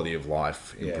quality of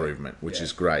life improvement, which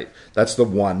is great. That's the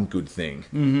one good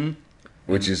thing,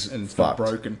 which is and it's fucked. not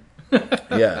broken.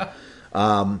 Yeah.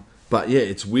 But yeah,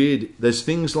 it's weird. There's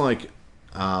things like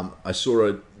I saw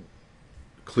a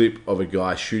clip of a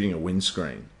guy shooting a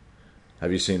windscreen.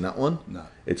 Have you seen that one? No.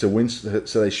 It's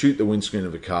so they shoot the windscreen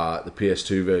of a car. The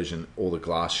PS2 version, all the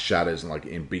glass shatters and like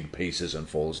in big pieces and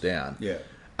falls down. Yeah.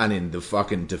 And in the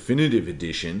fucking definitive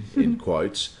edition, in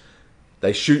quotes,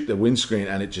 they shoot the windscreen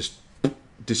and it just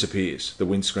disappears. The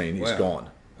windscreen is gone.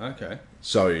 Okay.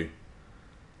 So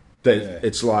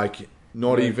it's like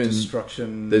not even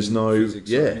destruction. There's no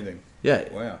physics or anything.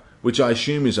 Yeah. Wow. Which I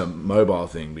assume is a mobile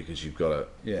thing because you've got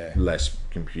Yeah. less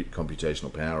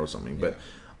computational power or something. But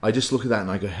I just look at that and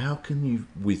I go, how can you,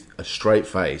 with a straight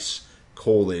face,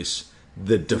 call this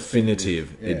the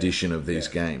definitive edition of these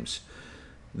games?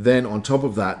 Then on top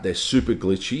of that, they're super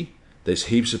glitchy. There's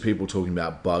heaps of people talking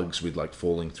about bugs with like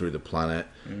falling through the planet,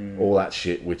 all that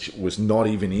shit, which was not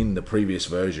even in the previous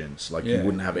versions. Like you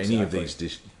wouldn't have any of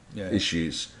these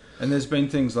issues. And there's been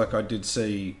things like I did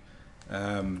see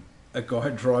a guy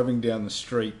driving down the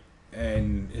street,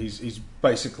 and he's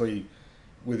basically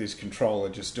with his controller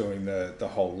just doing the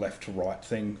whole left to right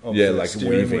thing of the like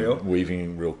steering wheel.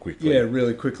 weaving real quickly. Yeah,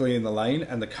 really quickly in the lane,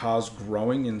 and the car's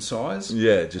growing in size.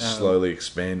 Yeah, just slowly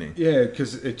expanding. Yeah,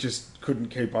 because it just couldn't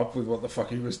keep up with what the fuck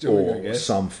he was doing, I Or guess.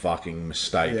 some fucking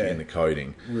mistake in the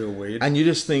coding. Real weird. And you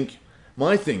just think,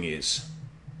 my thing is,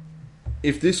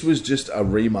 if this was just a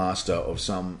remaster of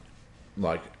some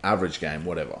like average game,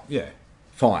 whatever,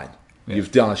 fine.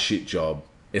 You've done a shit job.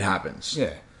 It happens.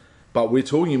 Yeah. But we're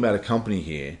talking about a company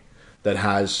here that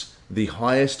has the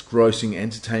highest grossing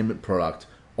entertainment product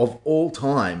of all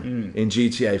time in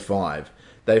GTA 5.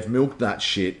 They've milked that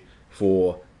shit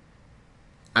for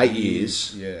 8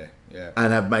 years. Yeah.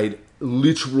 And have made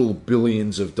literal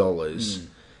billions of dollars.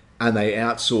 And they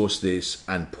outsource this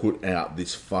and put out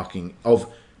this fucking... the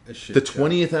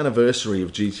 20th anniversary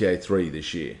of GTA 3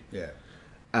 this year. Yeah.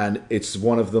 And it's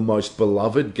one of the most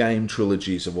beloved game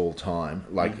trilogies of all time.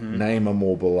 Like, name a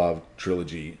more beloved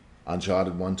trilogy.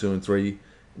 Uncharted 1, 2, and 3.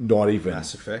 Not even.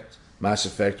 Mass Effect. Mass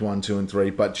Effect 1, 2, and 3.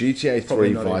 But GTA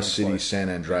 3, Vice City, San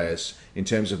Andreas, in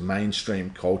terms of mainstream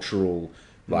cultural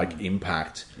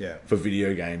impact for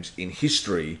video games in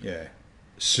history. Yeah.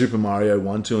 Super Mario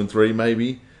 1, 2, and 3,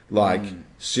 maybe. Like,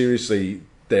 seriously,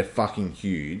 they're fucking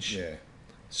huge. Yeah.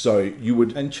 So you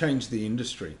would... And change the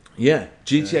industry. Yeah.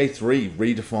 GTA 3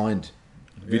 redefined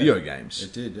video games.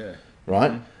 It did, yeah.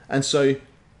 Right? And so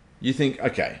you think,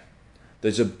 okay,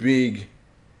 there's a big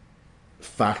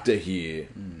factor here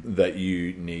that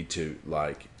you need to,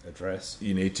 like... Address.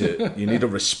 You need to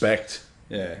respect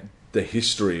Yeah. the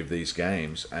history of these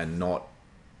games and not...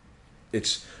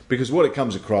 It's... Because what it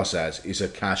comes across as is a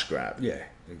cash grab. Yeah,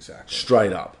 exactly.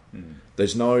 Straight up.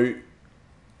 There's no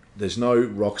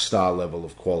Rockstar level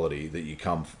of quality that you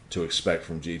come to expect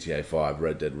from GTA 5,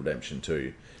 Red Dead Redemption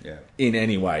 2 in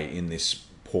any way in this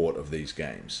port of these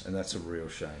games. And that's a real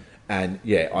shame. And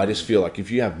I just feel like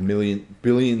if you have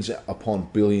billions upon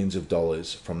billions of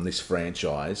dollars from this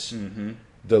franchise,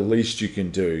 the least you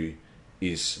can do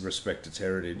is respect its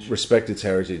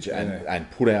heritage.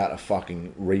 And put out a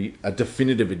fucking a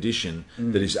definitive edition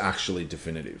that is actually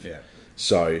definitive. Yeah.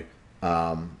 So,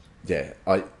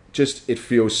 it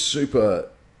feels super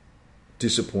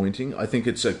disappointing. I think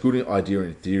it's a good idea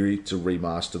in theory to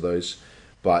remaster those,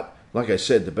 but like I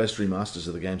said, the best remasters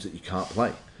are the games that you can't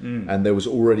play. And there was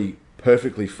already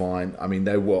perfectly fine. I mean,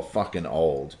 they were fucking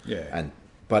old. Yeah.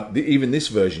 But even this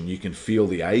version, you can feel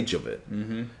the age of it.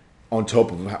 On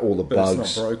top of all the bugs.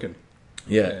 It's not broken.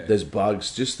 Yeah, there's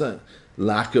bugs. Just the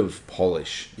lack of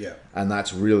polish. Yeah. And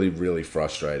that's really, really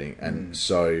frustrating. And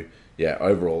so... Yeah,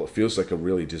 overall, it feels like a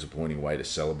really disappointing way to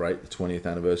celebrate the 20th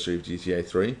anniversary of GTA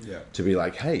 3. Yeah. To be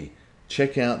like, hey,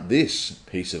 check out this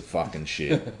piece of fucking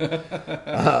shit.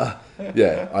 I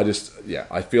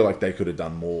feel like they could have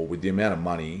done more with the amount of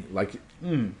money, like,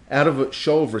 out of a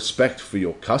show of respect for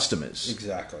your customers.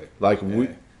 Exactly. Like,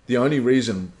 the only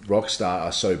reason Rockstar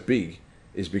are so big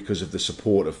is because of the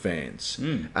support of fans.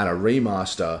 And a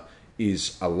remaster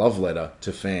is a love letter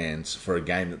to fans for a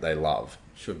game that they love.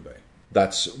 Should be.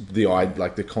 That's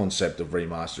the concept of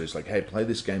remaster is like, hey, play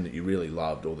this game that you really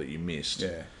loved or that you missed.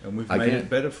 Yeah, and we've made it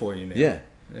better for you now.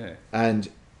 Yeah. And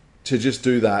to just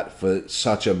do that for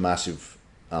such a massive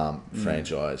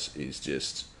franchise is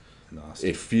just...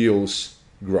 Nasty. It feels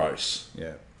gross.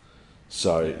 Yeah.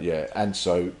 So, and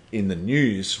so in the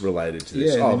news related to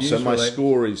this, so my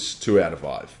score is 2 out of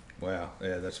 5. Wow,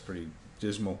 yeah, that's pretty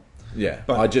dismal. Yeah,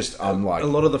 but I'm like... A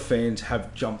lot of the fans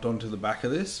have jumped onto the back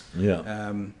of this.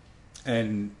 Yeah.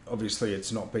 And obviously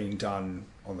it's not being done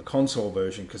on the console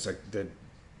version because they're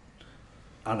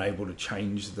unable to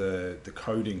change the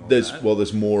coding on that. Well,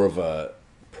 there's more of a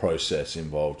process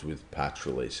involved with patch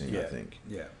releasing, I think.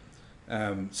 Yeah.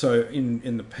 So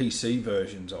in the PC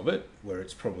versions of it, where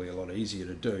it's probably a lot easier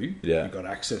to do, you've got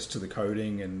access to the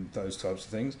coding and those types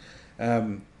of things.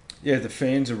 The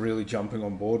fans are really jumping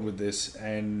on board with this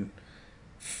and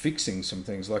fixing some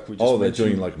things like we just they're mentioned.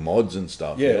 doing like mods and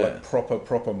stuff. Like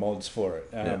proper mods for it.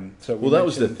 So that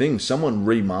was the thing. Someone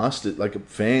remastered, like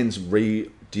fans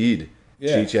redid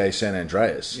GTA San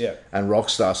Andreas, and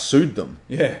Rockstar sued them,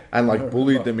 and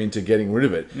bullied them into getting rid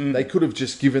of it. They could have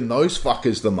just given those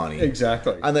fuckers the money,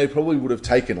 exactly, and they probably would have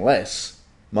taken less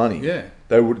money.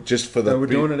 They would just for the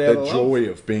joy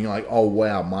of of being like, oh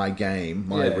wow, my game,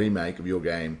 my remake of your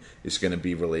game is going to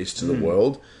be released to the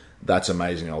world. That's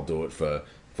amazing. I'll do it for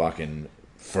fucking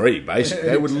free. Basically,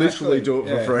 they would literally do it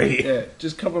for free. Yeah,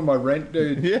 just cover my rent,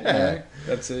 dude.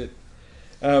 That's it.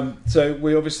 So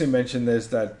we obviously mentioned there's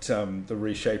that the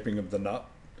reshaping of the nut.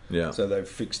 Yeah. So they've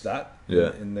fixed that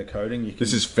in the coding.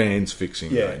 This is fans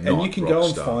fixing. Yeah, though, and you can go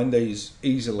and find these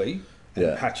easily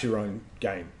and patch your own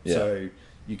game. Yeah. So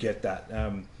you get that.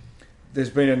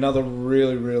 There's been another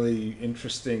really, really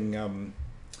interesting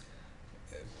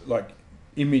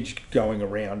image going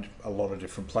around a lot of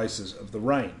different places of the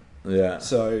rain. Yeah.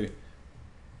 So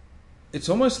it's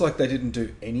almost like they didn't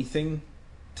do anything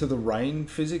to the rain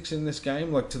physics in this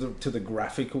game, like to the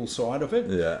graphical side of it.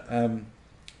 Yeah.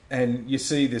 And you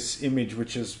see this image,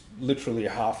 which is literally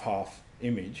a half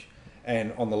image,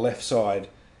 and on the left side,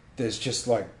 there's just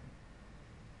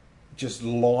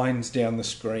lines down the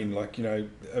screen,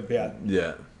 about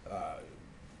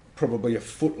probably a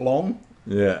foot long.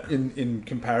 Yeah. In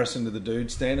comparison to the dude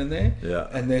standing there. Yeah.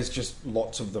 And there's just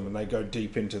lots of them and they go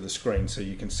deep into the screen so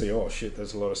you can see, oh shit,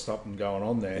 there's a lot of stuff going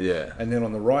on there. Yeah. And then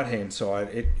on the right hand side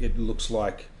it looks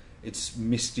like it's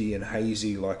misty and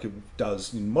hazy like it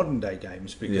does in modern day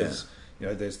games because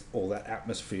there's all that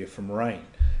atmosphere from rain.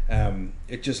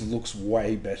 It just looks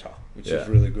way better, which is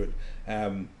really good.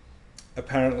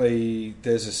 Apparently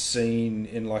there's a scene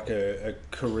in like a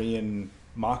Korean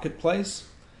marketplace.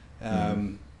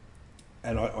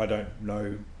 And I don't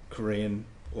know Korean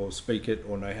or speak it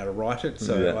or know how to write it,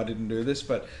 so I didn't do this.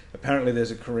 But apparently there's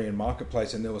a Korean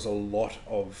marketplace and there was a lot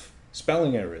of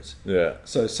spelling errors. Yeah.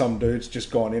 So some dude's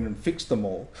just gone in and fixed them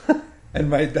all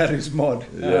and made that his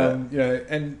mod.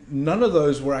 And none of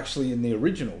those were actually in the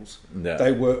originals. No.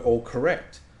 They were all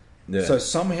correct. Yeah. So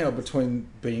somehow between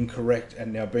being correct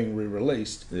and now being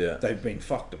re-released, they've been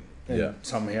fucked them. And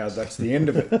somehow that's the end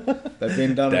of it. They've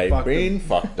been done and fucked them. They've been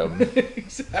fucked them.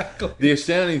 Exactly. The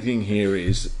astounding thing here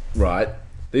is,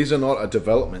 these are not a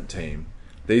development team.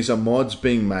 These are mods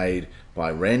being made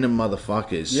by random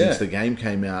motherfuckers since the game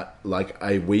came out like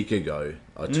a week ago,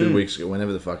 or 2 weeks ago,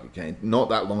 whenever the fuck it came. Not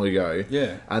that long ago.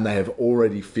 Yeah. And they have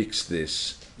already fixed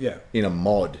this in a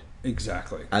mod.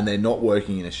 Exactly. And they're not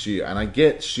working in a studio. And I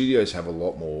get studios have a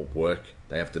lot more work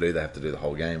they have to do. They have to do the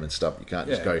whole game and stuff. You can't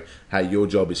just go, hey, your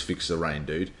job is fix the rain,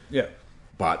 dude. Yeah.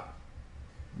 But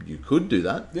you could do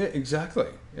that. Yeah, exactly.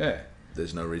 Yeah.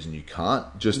 There's no reason you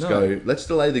can't just go, let's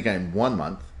delay the game 1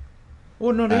 month.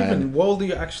 Or not even. While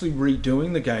you're actually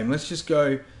redoing the game, let's just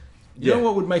go, you know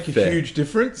what would make a huge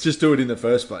difference? Just do it in the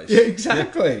first place. Yeah,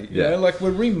 exactly. You know,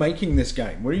 we're remaking this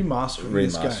game. We're remastering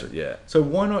this game. Yeah. So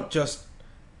why not just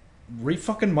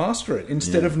re-fucking master it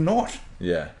instead of not?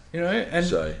 Yeah.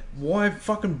 And why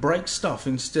fucking break stuff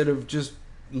instead of just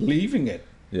leaving it?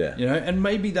 Yeah. And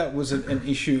maybe that was an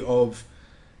issue of,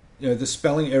 the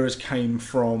spelling errors came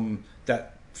from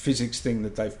that physics thing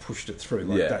that they've pushed it through,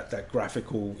 that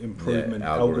graphical improvement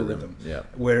algorithm,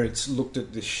 where it's looked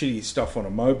at the shitty stuff on a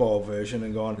mobile version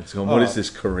and gone, what is this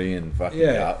Korean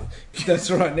fucking art?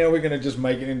 That's right, now we're going to just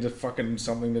make it into fucking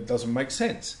something that doesn't make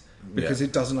sense because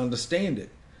it doesn't understand it.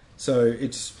 So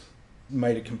it's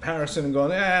made a comparison and gone,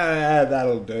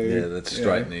 that'll do. Yeah, let's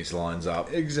straighten these lines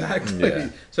up. Exactly. Yeah.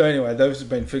 So anyway, those have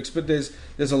been fixed, but there's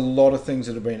a lot of things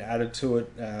that have been added to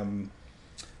it,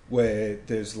 where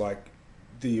there's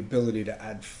the ability to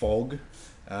add fog.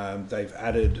 They've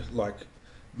added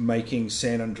making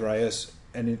San Andreas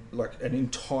an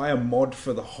entire mod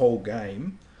for the whole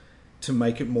game to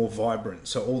make it more vibrant.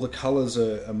 So all the colours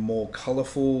are more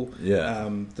colourful. Yeah.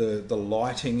 The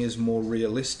lighting is more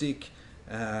realistic.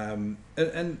 And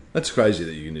that's crazy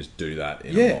that you can just do that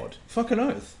in a mod. Fucking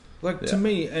oath. To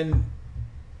me, and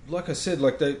like I said,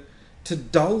 to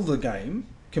dull the game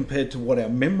compared to what our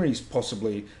memories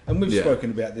possibly, and we've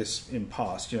spoken about this in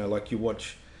past, you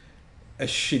watch a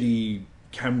shitty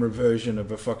camera version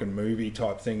of a fucking movie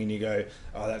type thing and you go,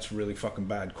 oh, that's really fucking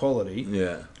bad quality.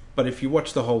 Yeah. But if you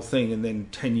watch the whole thing and then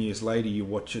 10 years later you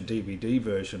watch a DVD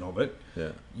version of it,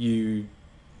 you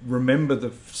remember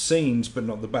the scenes but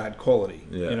not the bad quality.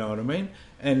 You know what I mean?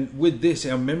 And with this,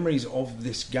 our memories of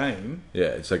this game... Yeah,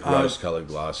 it's like rose-coloured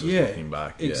glasses looking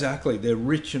back. Exactly. They're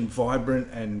rich and vibrant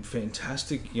and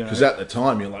fantastic. Because at the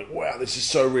time, you're like, wow, this is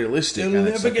so realistic. It'll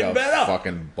never get better.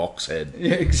 Fucking box head.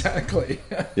 Yeah, exactly.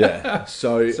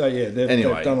 So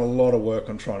they've done a lot of work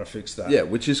on trying to fix that. Yeah,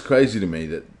 which is crazy to me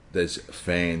that there's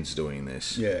fans doing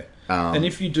this. Yeah. And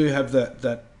if you do have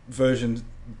that version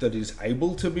that is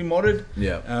able to be modded...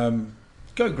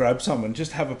 go grab some and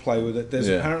just have a play with it. There's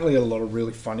apparently a lot of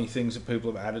really funny things that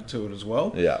people have added to it as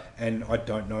well. Yeah. And I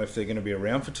don't know if they're going to be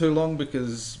around for too long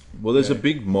because... Well, there's a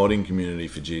big modding community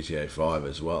for GTA 5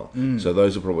 as well. So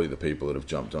those are probably the people that have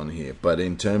jumped on here. But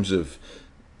in terms of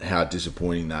how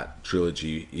disappointing that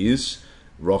trilogy is,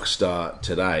 Rockstar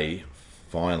today,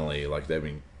 finally, like they've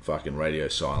been fucking radio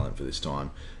silent for this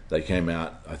time, they came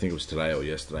out, I think it was today or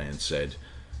yesterday, and said...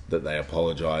 that they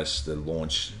apologised. The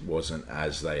launch wasn't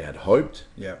as they had hoped.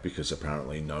 Yeah. Because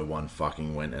apparently no one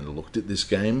fucking went and looked at this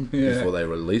game before they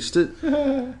released it.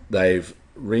 They've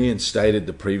reinstated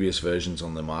the previous versions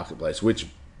on the marketplace, which,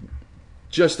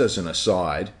 just as an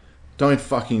aside, don't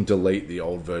fucking delete the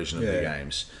old version of the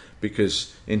games.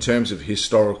 Because in terms of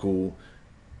historical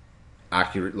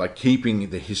accurate, like keeping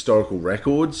the historical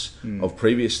records of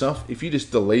previous stuff, if you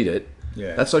just delete it,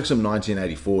 that's like some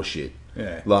 1984 shit.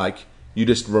 Yeah. Like... you're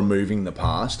just removing the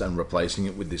past and replacing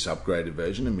it with this upgraded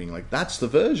version and being like, that's the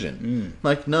version.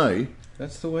 Like, no.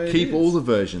 That's the way it keep is. all the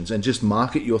versions and just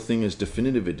market your thing as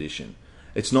definitive edition.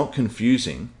 It's not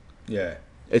confusing. Yeah.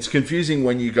 It's confusing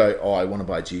when you go, oh, I want to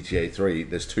buy GTA 3.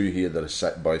 There's two here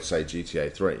that both say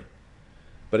GTA 3.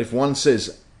 But if one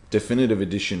says definitive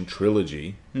edition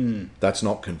trilogy, that's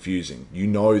not confusing. You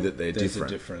know that they're different.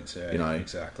 There's a difference, you know?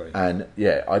 Exactly. And,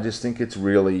 I just think it's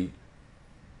really...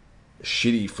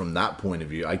 shitty from that point of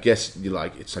view. I guess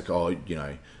it's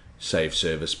like, save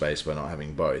server space by not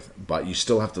having both, but you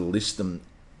still have to list them.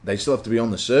 They still have to be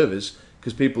on the servers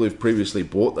because people who've previously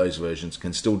bought those versions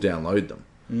can still download them.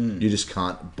 You just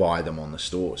can't buy them on the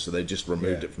store, so they just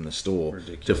removed it from the store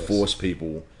to force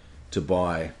people to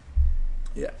buy.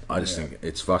 I just think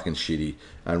it's fucking shitty.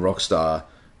 And Rockstar,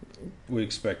 we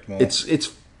expect more.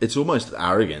 It's almost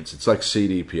arrogance. It's like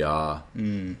CDPR,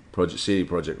 CD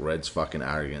Projekt Red's fucking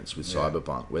arrogance with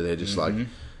Cyberpunk, where they're just like,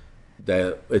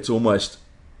 it's almost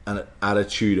an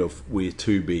attitude of we're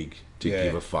too big to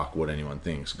give a fuck what anyone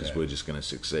thinks because we're just going to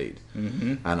succeed.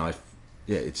 And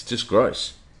it's just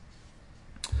gross.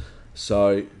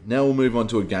 So now we'll move on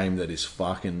to a game that is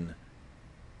fucking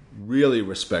really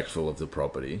respectful of the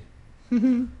property.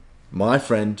 My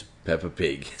friend Peppa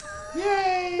Pig.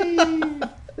 Yay!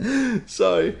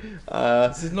 So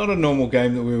this is not a normal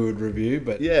game that we would review,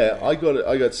 but I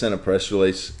got sent a press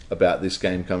release about this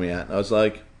game coming out, and I was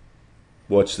like,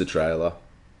 watch the trailer,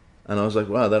 and I was like,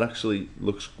 wow, that actually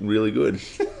looks really good.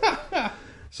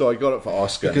 So I got it for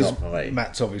Oscar, because not for me.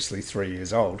 Matt's obviously 3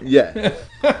 years old. Yeah.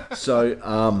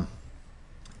 So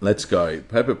let's go.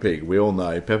 Peppa Pig. We all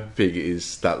know Peppa Pig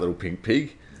is that little pink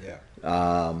pig. Yeah.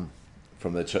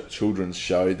 From the children's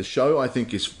show. The show I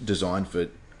think is designed for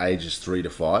ages 3 to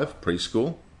 5,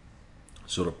 preschool,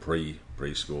 sort of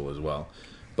preschool as well,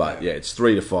 but it's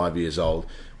 3 to 5 years old,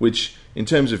 which in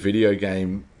terms of video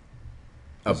game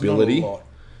ability,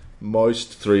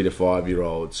 most 3 to 5 year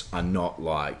olds are not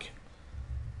like,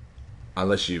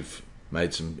 unless you've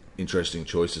made some interesting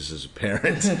choices as a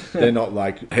parent, they're not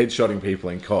like headshotting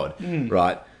people in COD,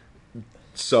 right?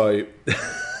 So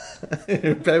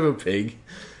Peppa Pig,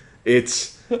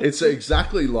 it's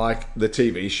exactly like the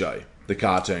TV show. The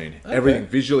cartoon. Okay. Everything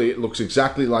visually, it looks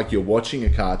exactly like you're watching a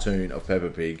cartoon of Peppa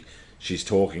Pig. She's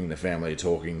talking, the family are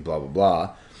talking, blah, blah,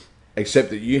 blah. Except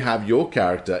that you have your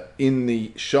character in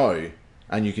the show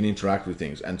and you can interact with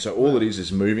things. And so all it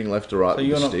is moving left to right. So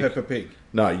you're not Peppa Pig?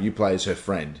 No, you play as her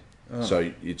friend. Oh.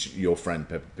 So it's your friend,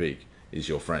 Peppa Pig is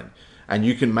your friend. And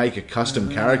you can make a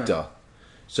custom character.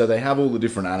 So they have all the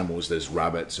different animals. There's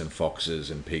rabbits and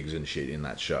foxes and pigs and shit in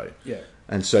that show. Yeah.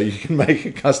 And so you can make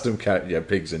a custom character... Yeah,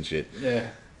 pigs and shit. Yeah.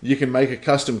 You can make a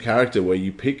custom character where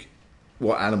you pick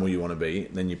what animal you want to be,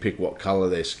 then you pick what colour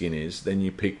their skin is, then you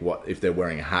pick what if they're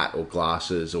wearing a hat or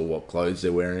glasses or what clothes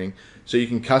they're wearing. So you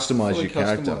can customise your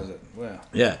character. Customise it. Wow.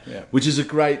 Yeah. Which is a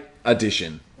great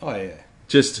addition. Oh, yeah.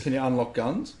 Just... Can you unlock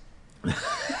guns?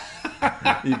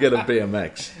 You get a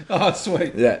BMX. Oh,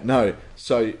 sweet. Yeah, no.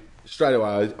 So straight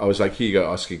away I was like, here you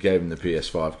go, Oscar. Gave him the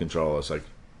PS5 controller. I was like,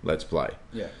 let's play.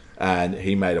 Yeah. And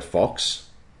he made a fox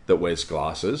that wears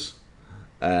glasses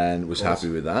and was happy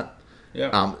with that.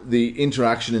 Yeah. The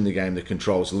interaction in the game, the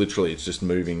controls, literally, it's just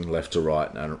moving left to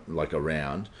right and like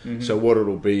around. Mm-hmm. So what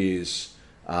it'll be is,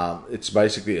 it's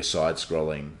basically a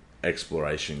side-scrolling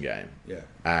exploration game. Yeah.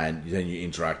 And then you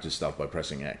interact with stuff by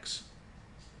pressing X.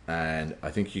 And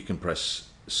I think you can press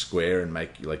square and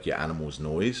make like your animal's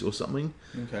noise or something.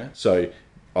 Okay. So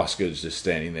Oscar's just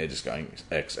standing there just going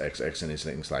X, X, X, and his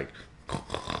thing's like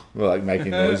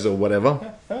making noises or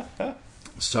whatever.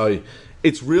 So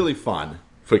it's really fun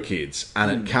for kids,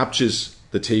 and it captures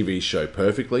the TV show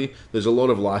perfectly. There's a lot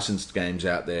of licensed games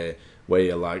out there where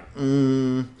you're like,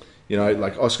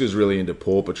 like Oscar's really into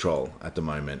Paw Patrol at the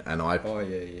moment, and Oh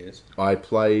yeah, he is. I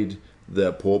played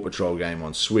the Paw Patrol game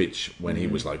on Switch when he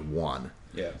was like 1.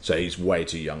 Yeah. So he's way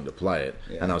too young to play it.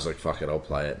 Yeah. And I was like, fuck it, I'll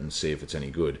play it and see if it's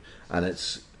any good. And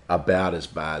it's about as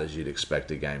bad as you'd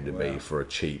expect a game to be for a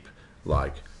cheap,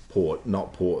 like,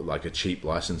 like a cheap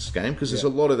licensed game. Because there's a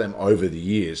lot of them over the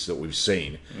years that we've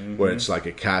seen where it's like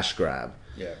a cash grab.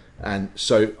 Yeah. And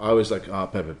so I was like,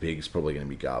 Peppa Pig's probably going to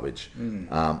be garbage.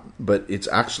 But it's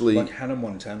actually... Like Hannah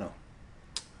Montana.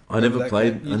 I never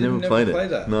played it.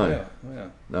 That? No. Yeah.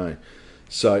 No.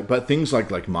 So, but things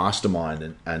like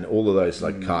Mastermind and all of those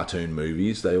like cartoon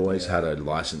movies, they always had a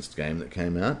licensed game that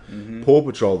came out. Paw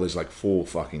Patrol, there's like 4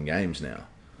 fucking games now.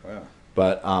 Wow.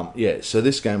 But so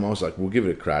this game, I was like, we'll give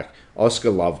it a crack. Oscar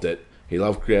loved it. He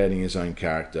loved creating his own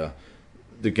character.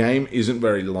 The game isn't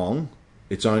very long.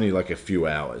 It's only like a few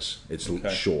hours. It's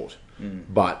short.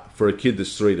 But for a kid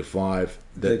that's 3 to 5,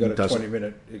 they got a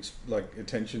 20-minute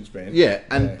attention span. Yeah,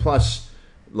 and plus,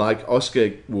 like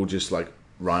Oscar will just like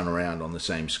run around on the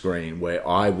same screen, where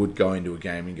I would go into a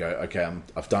game and go, okay,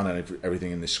 I've done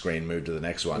everything in this screen, move to the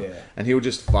next one, and he'll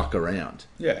just fuck around,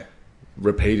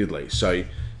 repeatedly. So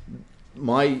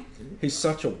he's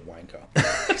such a wanker.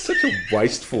 Such a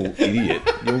wasteful idiot.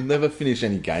 You'll never finish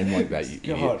any game like that, you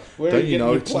God, idiot. Don't you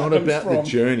know it's not about the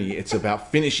journey, it's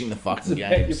about finishing the fucking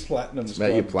games. It's about your platinums. It's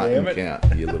about your platinum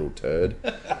count, you little turd.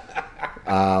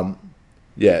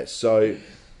 So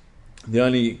the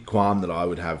only qualm that I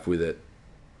would have with it,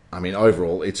 I mean,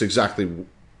 overall, it's exactly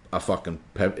a fucking...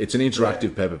 it's an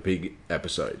interactive Peppa Pig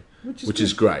episode, which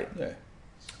is great.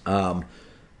 Yeah.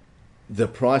 The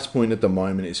price point at the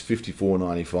moment is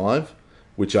 $54.95,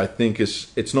 which I think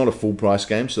it's not a full price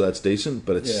game, so that's decent,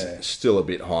 but it's still a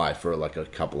bit high for like a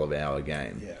couple of hour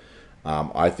game. Yeah.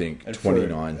 I think and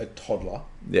 $29... for a toddler.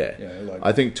 Yeah.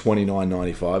 I think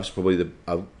 $29.95 is probably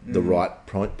the right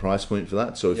price point for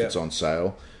that. So if it's on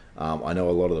sale... I know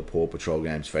a lot of the Paw Patrol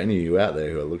games, for any of you out there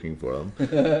who are looking for them,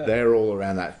 they're all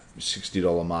around that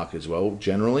 $60 mark as well,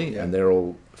 generally, and they're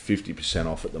all 50%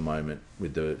 off at the moment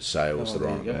with the sales that are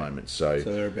on at the moment. So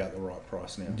they're about the right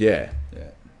price now. Yeah.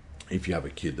 If you have a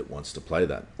kid that wants to play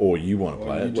that, or you want to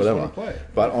play it, whatever. Play it.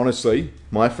 But honestly,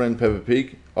 my friend Peppa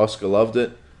Pig, Oscar loved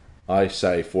it. I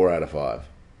say 4 out of 5.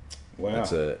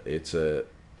 Wow. It's a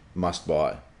must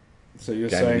buy. So you're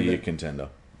Game of the saying Year contender.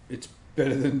 It's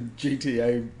better than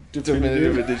GTA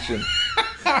Definitive Edition.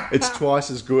 It's twice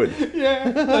as good.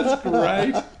 Yeah, that's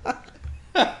great.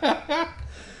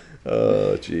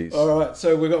 Oh, jeez. All right,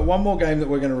 so we've got one more game that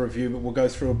we're going to review, but we'll go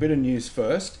through a bit of news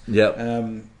first. Yep.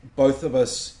 Both of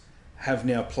us have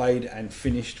now played and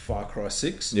finished Far Cry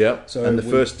 6. Yep. So and the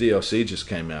first DLC just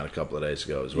came out a couple of days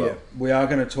ago as well. Yeah, we are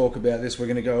going to talk about this. We're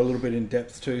going to go a little bit in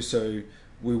depth too, so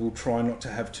we will try not to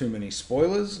have too many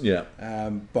spoilers. Yeah.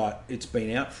 But it's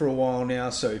been out for a while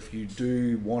now, so if you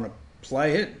do want to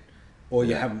play it or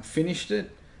you haven't finished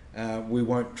it, we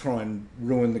won't try and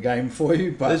ruin the game for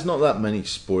you. But there's not that many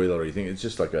spoilery things. It's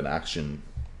just like an action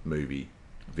movie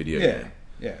video game.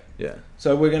 Yeah.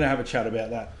 So we're going to have a chat about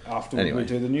that after we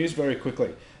do the news very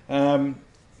quickly.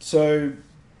 So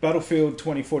Battlefield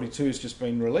 2042 has just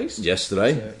been released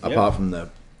yesterday. Apart from the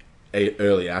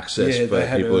early access for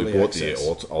people who bought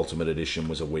the Ultimate Edition,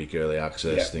 was a week early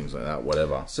access, things like that,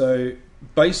 whatever. So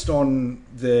based on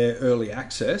their early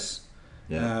access,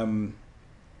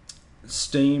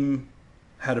 Steam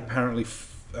had apparently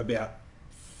about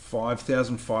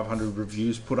 5,500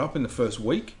 reviews put up in the first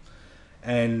week,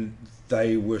 and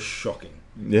they were shocking.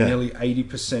 Nearly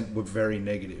 80% were very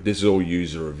negative. This is all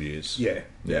user reviews. Yeah.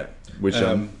 Which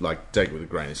take with a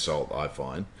grain of salt, I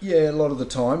find. Yeah, a lot of the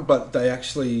time, but they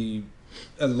actually,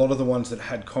 a lot of the ones that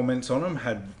had comments on them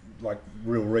had like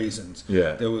real reasons.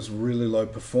 Yeah. There was really low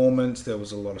performance, there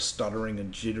was a lot of stuttering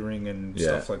and jittering and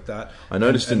stuff like that. I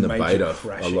noticed in the beta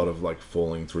crashing. a lot of like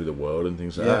falling through the world and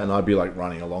things like that, and I'd be like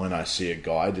running along and I see a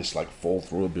guy just like fall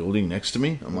through a building next to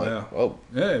me. I'm like, oh.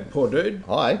 Yeah, poor dude.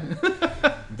 Hi.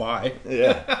 Bye.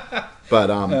 Yeah.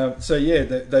 But so yeah,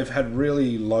 they've had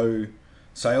really low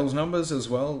sales numbers as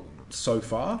well so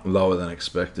far. Lower than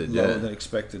expected, Lower than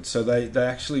expected. So they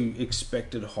actually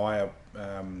expected higher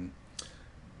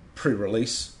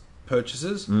pre-release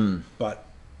purchases, but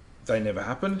they never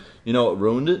happened. You know what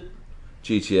ruined it?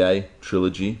 GTA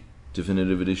Trilogy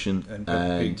Definitive Edition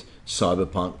and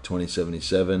Cyberpunk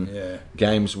 2077. Yeah.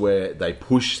 Games where they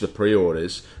push the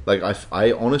pre-orders. Like,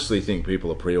 I honestly think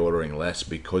people are pre-ordering less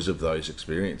because of those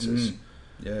experiences.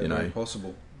 Yeah, very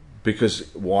possible.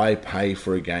 Because why pay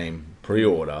for a game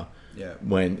pre-order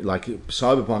when, like,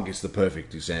 Cyberpunk is the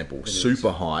perfect example.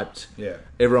 Super hyped. Yeah.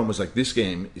 Everyone was like, this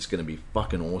game is going to be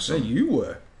fucking awesome. Yeah, you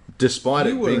were. Despite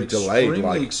it being delayed. You were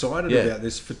extremely excited about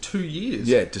this for 2 years.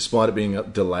 Yeah, despite it being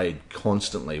delayed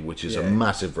constantly, which is a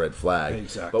massive red flag.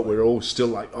 Exactly. But we're all still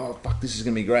like, oh, fuck, this is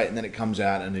going to be great. And then it comes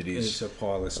out and It's a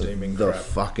pile of steaming the crap.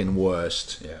 fucking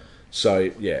worst. Yeah.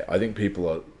 So, yeah, I think people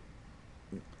are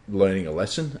learning a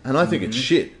lesson. And I think it's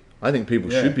shit. I think people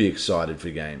should be excited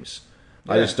for games.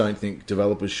 I just don't think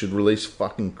developers should release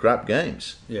fucking crap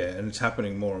games. Yeah, and it's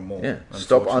happening more and more. Yeah,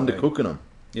 stop undercooking them.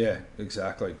 Yeah,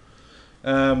 exactly.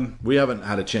 We haven't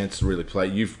had a chance to really play.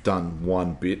 You've done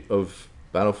one bit of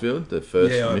Battlefield, the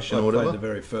first mission or whatever. I played the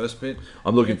very first bit.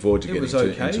 I'm looking forward to getting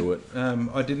into it.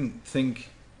 I didn't think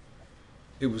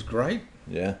it was great.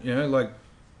 Yeah. You know, like...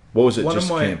 What was it, just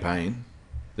a campaign?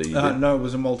 That you did? No, it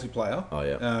was a multiplayer. Oh,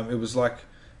 yeah. It was like...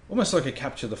 Almost like a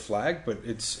capture the flag, but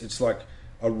it's like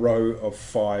a row of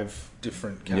 5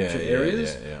 different capture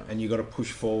areas, and you got to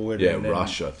push forward. Yeah, and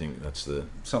Rush, I think that's the...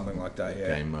 Something like that,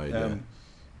 yeah. Game mode,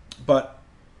 But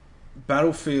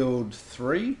Battlefield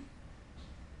 3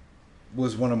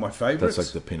 was one of my favourites.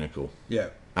 That's like the pinnacle. Yeah.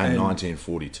 And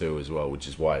 1942 as well, which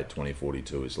is why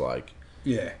 2042 is like...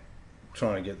 Yeah.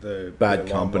 Trying to get the... Bad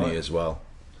Company as well.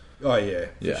 Oh, yeah,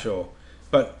 for sure.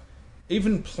 But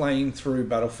even playing through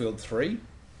Battlefield 3,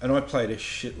 and I played a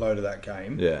shitload of that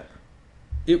game... Yeah.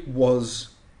 It was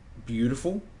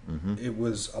beautiful. Mm-hmm. It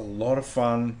was a lot of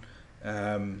fun.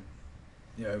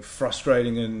 You know,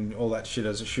 frustrating and all that shit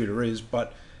as a shooter is,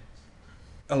 but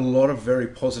a lot of very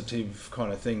positive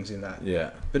kind of things in that. Yeah.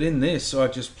 But in this, I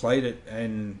just played it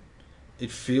and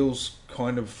it feels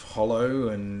kind of hollow,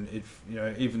 and it, you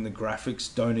know, even the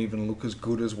graphics don't even look as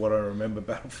good as what I remember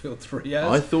Battlefield 3 as.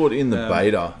 I thought in the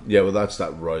beta, well, that's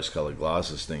that rose-colored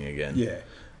glasses thing again. Yeah.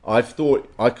 I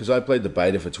thought, because I played the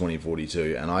beta for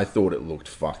 2042, and I thought it looked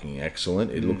fucking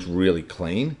excellent. It looks really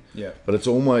clean. Yeah. But it's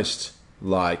almost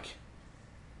like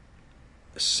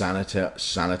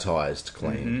sanitized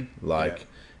clean. Like,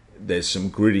 there's some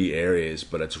gritty areas,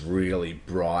 but it's really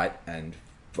bright and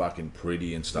fucking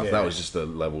pretty and stuff. That was just the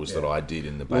levels that I did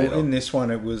in the beta. Well, in this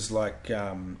one, it was like,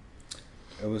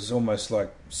 it was almost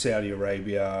like Saudi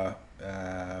Arabia,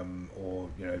 or,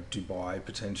 you know, Dubai,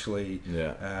 potentially.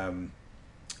 Yeah.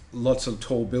 Lots of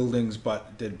tall buildings,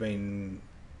 but there'd been,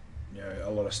 you know,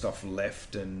 a lot of stuff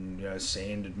left, and, you know,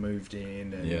 sand had moved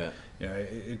in, and you know,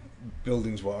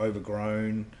 buildings were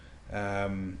overgrown.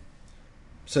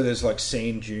 So there's like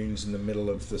sand dunes in the middle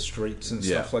of the streets and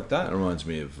stuff like that. That reminds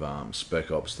me of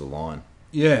Spec Ops: The Line.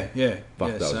 Yeah.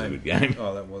 Fuck, that was a good game.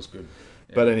 Oh, that was good.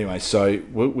 Yeah. But anyway, so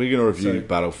we're going to review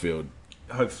Battlefield.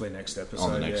 Hopefully next episode.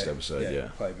 On the next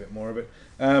episode, play a bit more of it.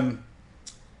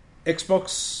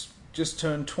 Xbox just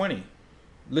turned 20.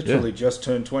 Literally just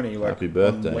turned 20, like happy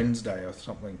birthday. On Wednesday or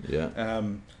something. Yeah.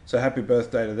 So happy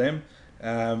birthday to them.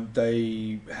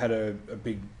 They had a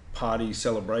big party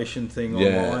celebration thing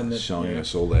online. Showing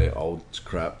us all their old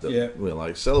crap that we're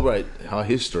like, celebrate our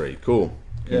history. Cool.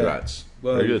 Congrats.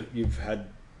 Well, very good. You've had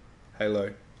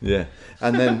Halo. Yeah.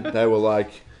 And then they were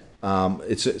like,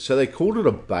 so they called it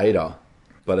a beta,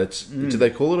 but it's, did they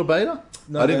call it a beta?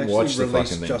 No, I didn't watch the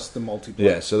fucking thing. Just the multiplayer.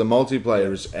 Yeah, so the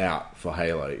multiplayer is out for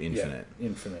Halo Infinite. Yeah,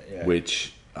 Infinite, yeah.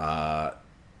 Which,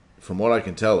 from what I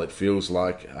can tell, it feels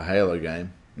like a Halo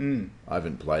game. I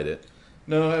haven't played it.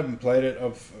 No, I haven't played it.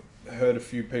 I've heard a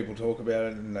few people talk about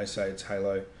it, and they say it's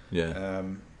Halo. Yeah.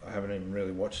 I haven't even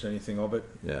really watched anything of it.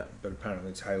 Yeah. But apparently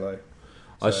it's Halo.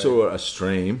 I saw a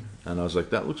stream, and I was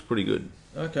like, that looks pretty good.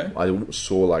 Okay. I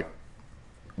saw like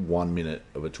 1 minute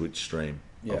of a Twitch stream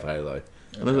of Halo.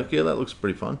 And I was like, yeah, that looks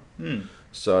pretty fun.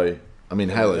 So, I mean,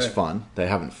 Halo's fun. They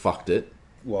haven't fucked it.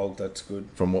 Well, that's good.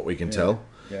 From what we can tell.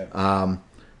 Yeah.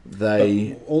 But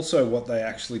also what they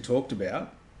actually talked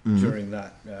about during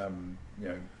that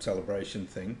celebration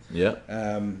thing. Yeah.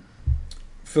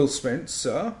 Phil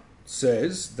Spencer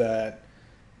says that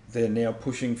they're now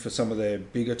pushing for some of their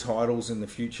bigger titles in the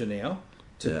future now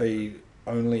to be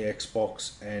only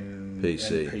Xbox and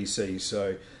PC.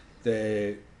 So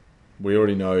they're... We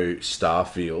already know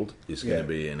Starfield is going to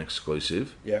be an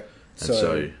exclusive. Yeah.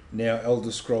 So now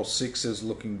Elder Scrolls 6 is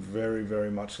looking very, very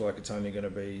much like it's only going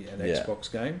to be an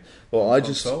Xbox game. Well,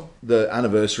 the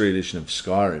anniversary edition of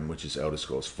Skyrim, which is Elder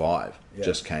Scrolls 5,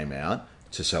 just came out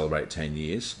to celebrate 10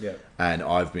 years. Yeah. And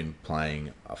I've been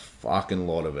playing a fucking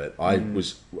lot of it.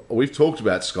 We've talked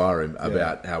about Skyrim,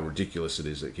 about how ridiculous it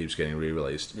is that it keeps getting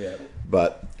re-released. Yeah.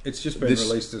 But it's just been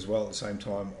released as well at the same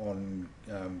time on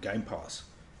Game Pass.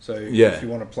 So if you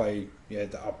want to play the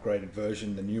upgraded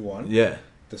version, the new one,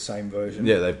 the same version.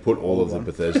 Yeah, they've put all of the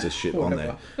Bethesda shit on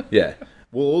there. Yeah.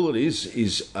 Well, all it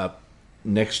is a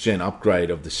next-gen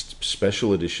upgrade of the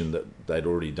special edition that they'd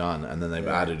already done, and then they've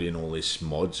added in all this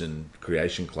mods and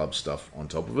Creation Club stuff on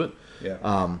top of it.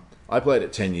 Yeah. I played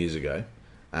it 10 years ago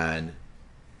and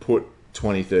put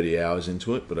 20, 30 hours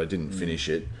into it, but I didn't finish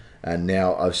it. And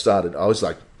now I was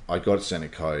like, I got sent a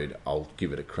code, I'll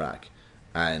give it a crack.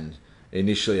 And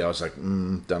initially I was like,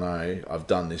 don't know, I've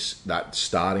done that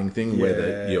starting thing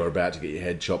where you're about to get your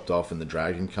head chopped off and the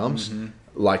dragon comes,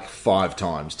 like 5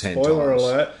 times, 10 times. Spoiler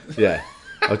alert. Yeah.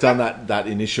 I've done that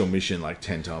initial mission like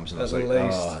 10 times, and I was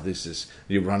like,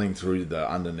 you're running through the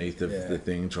underneath of the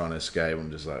thing trying to escape.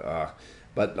 I'm just like,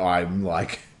 but I'm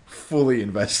like fully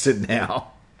invested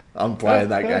now. I'm playing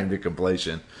that game to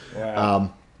completion.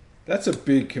 Wow. That's a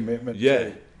big commitment. Yeah.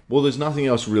 Too. Well, there's nothing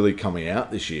else really coming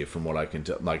out this year from what I can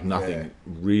tell. Like, nothing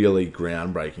really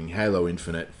groundbreaking. Halo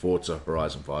Infinite, Forza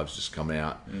Horizon 5's just come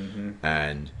out,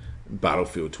 and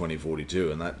Battlefield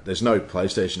 2042, and there's no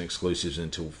PlayStation exclusives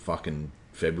until fucking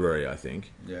February, I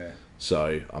think. Yeah.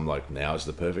 So I'm like, now's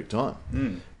the perfect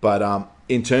time. But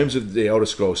in terms of the Elder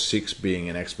Scrolls 6 being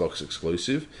an Xbox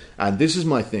exclusive, and this is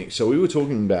my thing. So we were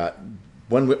talking about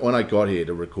when I got here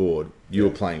to record, you were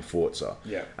playing Forza,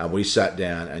 and we sat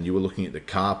down and you were looking at the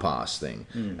car pass thing.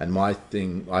 And my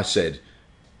thing, I said,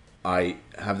 I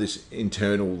have this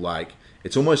internal, like,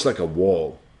 it's almost like a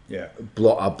wall,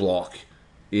 a block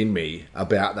in me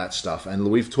about that stuff. And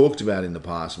we've talked about in the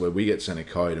past where we get sent a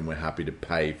code and we're happy to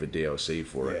pay for DLC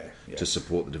for it to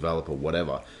support the developer,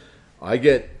 whatever. I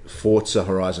get Forza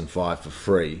Horizon 5 for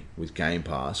free with Game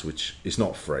Pass, which is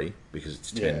not free because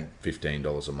it's $10,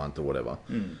 $15 a month or whatever.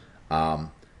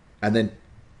 And then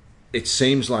it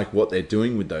seems like what they're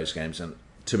doing with those games, and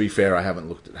to be fair, I haven't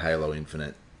looked at Halo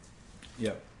Infinite.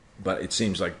 But it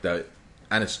seems like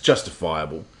and it's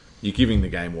justifiable. You're giving the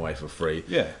game away for free.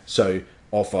 So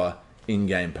offer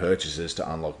in-game purchases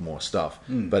to unlock more stuff.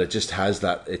 But it just has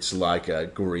that, it's like a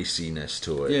greasiness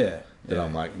to it. That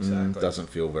I'm like, doesn't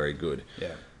feel very good.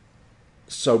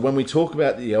 So when we talk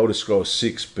about the Elder Scrolls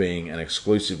 6 being an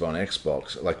exclusive on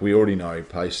Xbox, like, we already know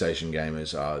PlayStation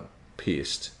gamers are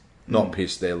pissed. Not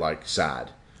pissed, they're like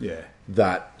sad.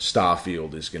 That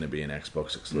Starfield is going to be an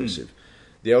Xbox exclusive.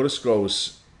 The Elder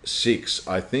Scrolls 6,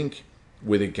 I think,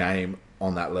 with a game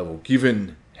on that level,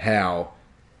 given how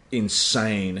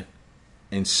insanely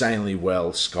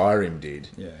well Skyrim did,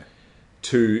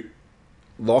 to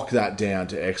lock that down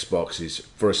to Xbox is,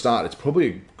 for a start, it's probably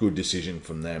a good decision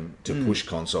from them to push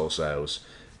console sales,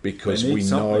 because we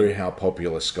know how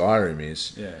popular Skyrim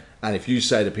is. And if you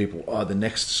say to people, the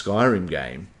next Skyrim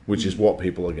game, which is what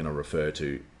people are going to refer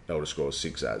to Elder Scrolls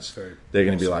 6 as, they're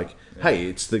going to be like, hey,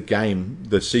 it's the game,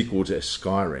 the sequel to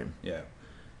Skyrim.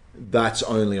 That's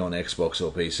only on Xbox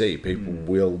or PC. People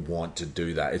will want to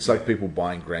do that. It's like people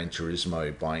buying Gran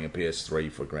Turismo, buying a PS3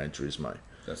 for Gran Turismo.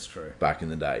 That's true. Back in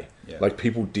the day. Like,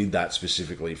 people did that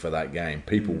specifically for that game.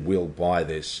 People will buy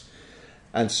this.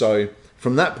 And so,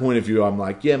 from that point of view, I'm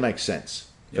like, it makes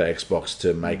sense for Xbox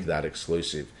to make that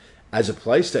exclusive. As a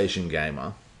PlayStation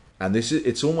gamer, and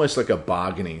it's almost like a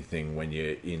bargaining thing when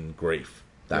you're in grief.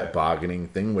 That bargaining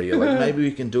thing where you're like, maybe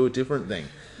we can do a different thing.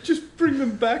 Just bring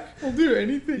them back. I'll do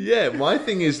anything. My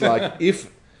thing is, like,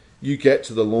 if you get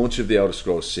to the launch of the Elder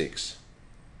Scrolls 6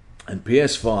 and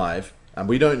PS5, and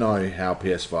we don't know how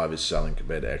PS5 is selling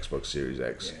compared to Xbox Series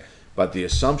X, but the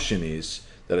assumption is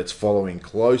that it's following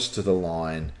close to the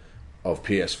line of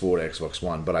PS4 to Xbox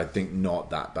One, but I think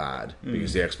not that bad,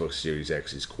 because the Xbox Series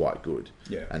X is quite good,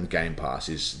 and Game Pass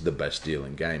is the best deal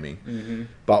in gaming.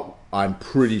 But I'm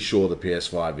pretty sure the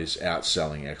PS5 is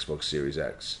outselling Xbox Series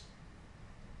X.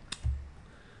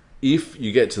 If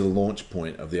you get to the launch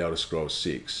point of the Elder Scrolls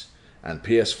 6 and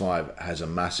PS5 has a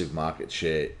massive market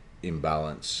share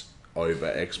imbalance over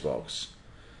Xbox,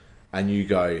 and you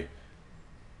go,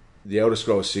 the Elder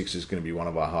Scrolls 6 is going to be one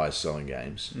of our highest selling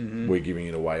games, we're giving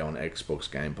it away on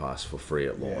Xbox Game Pass for free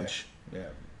at launch,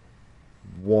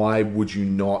 why would you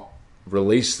not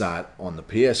release that on the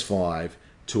PS5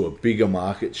 to a bigger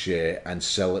market share and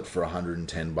sell it for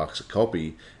 $110 a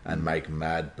copy and make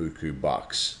mad buku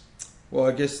bucks? Well,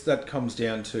 I guess that comes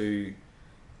down to,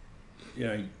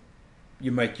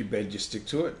 you make your bed, you stick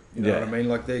to it. You know what I mean?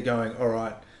 Like they're going, all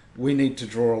right, we need to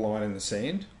draw a line in the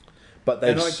sand. But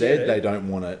they've said they don't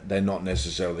want to. They're not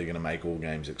necessarily going to make all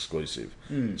games exclusive.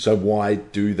 So why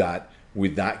do that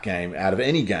with that game out of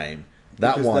any game?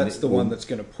 Because that's the one that's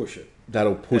going to push it.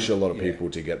 That'll push a lot of people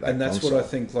to get that. And that's console. what I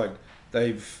think. Like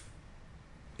they've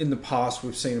in the past,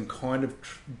 we've seen them kind of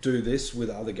do this with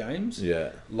other games.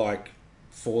 Yeah, like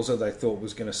Forza, they thought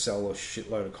was going to sell a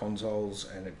shitload of consoles,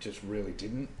 and it just really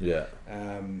didn't. Yeah.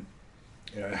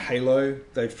 Halo,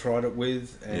 they've tried it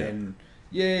with, and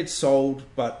it sold,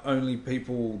 but only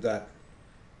people that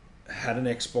had an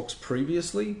Xbox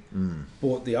previously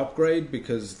bought the upgrade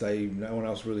because no one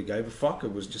else really gave a fuck.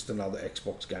 It was just another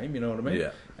Xbox game, you know what I mean?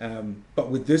 Yeah. But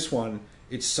with this one,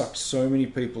 it sucked so many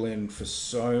people in for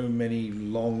so many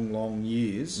long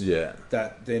years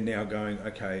that they're now going,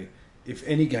 okay, if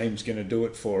any game's going to do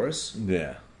it for us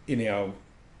in our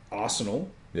arsenal,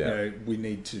 we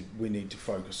need to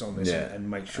focus on this and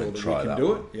make sure that we can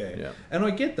do it. Yeah. And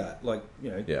I get that. Like,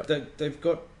 they've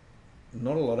got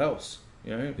not a lot else.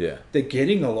 They're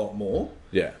getting a lot more.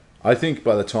 Yeah. I think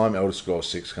by the time Elder Scrolls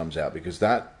 6 comes out, because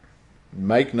that,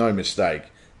 make no mistake,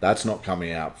 that's not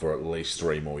coming out for at least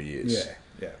 3 more years.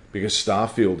 Yeah. Because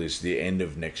Starfield is the end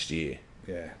of next year.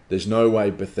 Yeah. There's no way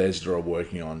Bethesda are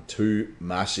working on 2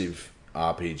 massive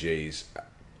RPGs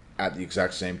at the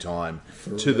exact same time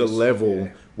to the level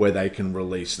where they can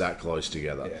release that close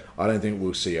together. Yeah. I don't think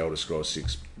we'll see Elder Scrolls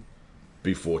 6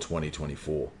 before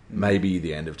 2024. Maybe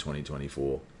the end of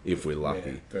 2024 if we're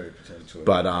lucky. Yeah, very potentially.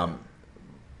 But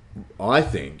I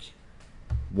think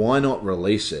why not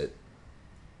release it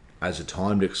as a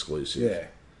timed exclusive?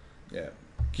 Yeah.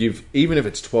 Give, even if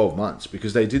it's 12 months,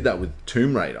 because they did that with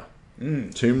Tomb Raider.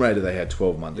 Tomb Raider, they had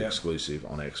 12-month exclusive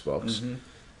on Xbox.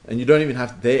 And you don't even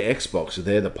have... They're Xbox, so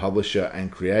they're the publisher and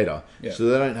creator. So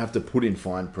they don't have to put in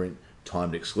fine print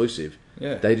timed exclusive.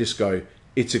 They just go,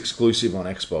 it's exclusive on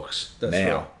Xbox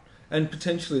now. Right. And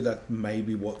potentially that may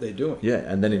be what they're doing. Yeah,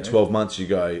 and then in 12 months you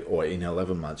go, or in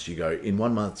 11 months you go, in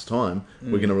 1 month's time,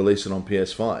 we're going to release it on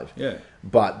PS5. Yeah.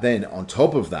 But then on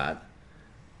top of that,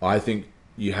 I think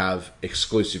you have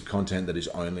exclusive content that is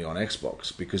only on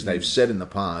Xbox, because they've said in the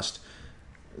past,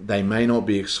 they may not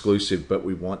be exclusive, but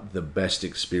we want the best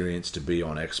experience to be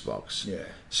on Xbox. Yeah.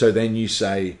 So then you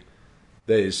say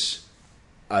there's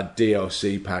a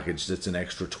DLC package that's an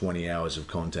extra 20 hours of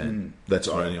content that's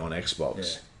only on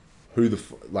Xbox. Yeah.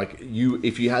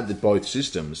 If you had both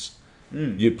systems,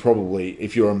 you'd probably,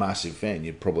 if you're a massive fan,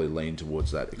 you'd probably lean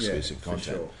towards that exclusive content.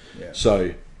 For sure. Yeah.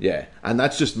 So and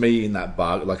that's just me in that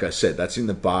like I said, that's in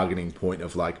the bargaining point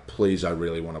of like, please, I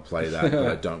really want to play that, but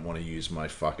I don't want to use my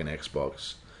fucking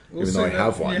Xbox. Even though I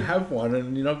have one. You have one,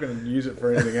 and you're not going to use it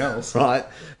for anything else. Right.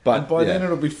 But and by then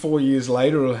it'll be 4 years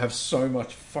later, it'll have so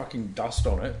much fucking dust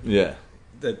on it. Yeah.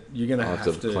 That you're going to have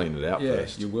to clean it out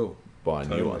first. Yeah, you will. Buy a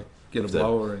new one. Get a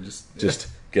blower and just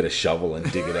get a shovel and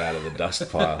dig it out of the dust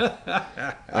pile.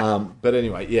 But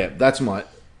anyway, that's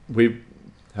we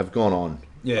have gone on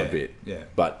a bit. Yeah.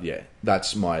 But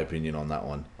that's my opinion on that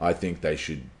one. I think they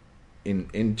should,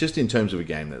 in just in terms of a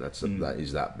game that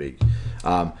is that big.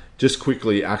 Just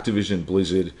quickly, Activision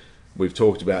Blizzard, we've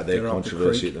talked about their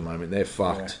controversy at the moment. They're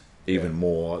fucked even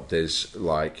more. There's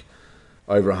like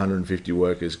over 150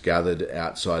 workers gathered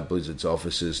outside Blizzard's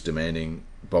offices demanding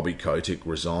Bobby Kotick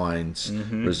resigned.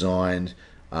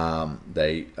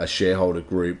 A shareholder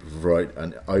group wrote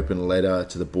an open letter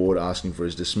to the board asking for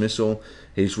his dismissal.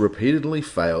 He's repeatedly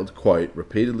failed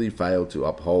to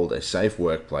uphold a safe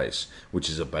workplace, which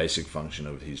is a basic function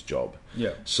of his job.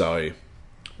 Yeah. So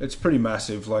it's pretty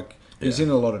massive. Like, he's in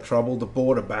a lot of trouble. The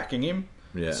board are backing him.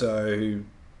 Yeah. So,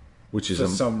 which is for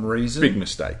some reason, big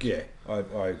mistake. Yeah,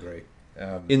 I agree.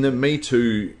 In the Me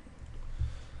Too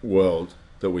world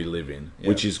that we live in,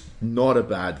 which is not a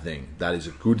bad thing. That is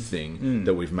a good thing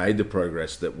that we've made the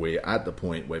progress, that we're at the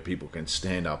point where people can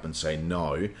stand up and say,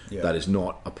 no, that is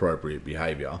not appropriate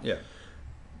behaviour. Yeah.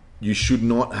 You should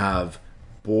not have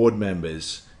board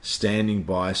members standing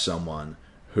by someone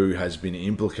who has been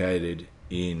implicated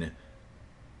in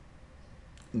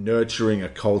nurturing a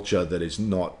culture that is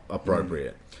not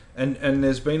appropriate. And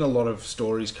there's been a lot of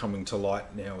stories coming to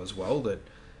light now as well that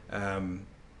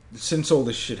since all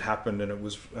this shit happened, and it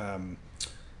was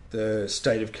the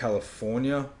state of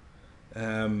California put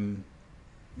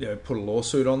a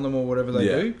lawsuit on them or whatever they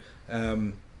do,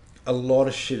 a lot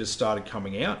of shit has started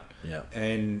coming out. Yeah.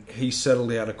 And he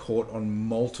settled out of court on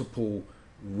multiple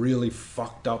really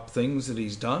fucked up things that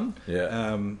he's done.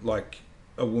 Yeah. Like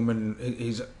a woman,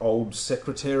 his old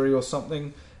secretary or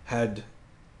something, had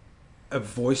a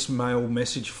voicemail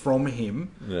message from him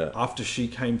Yeah. after she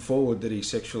came forward that he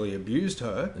sexually abused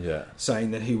her, Yeah. saying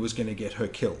that he was going to get her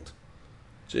killed.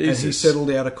 Jesus. And he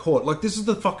settled out of court. Like, this is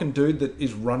the fucking dude that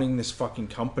is running this fucking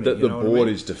company. That you the know board what I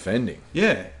mean? is defending.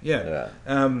 Yeah.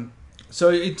 So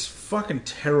it's fucking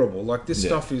terrible. Like, this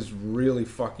stuff is really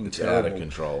fucking terrible. Out of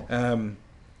control. The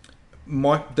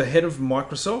head of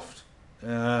Microsoft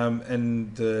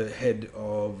and the head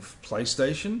of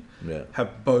PlayStation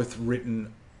have both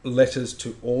written letters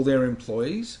to all their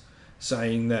employees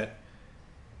saying that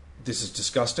this is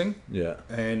disgusting. Yeah.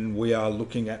 And we are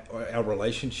looking at our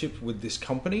relationship with this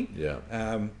company. Yeah.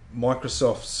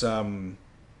 Microsoft's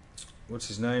what's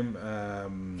his name?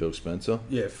 Phil Spencer.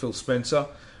 Yeah, Phil Spencer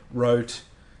wrote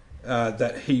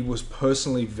that he was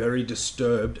personally very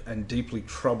disturbed and deeply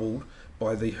troubled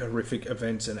by the horrific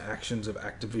events and actions of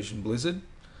Activision Blizzard.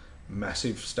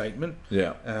 Massive statement.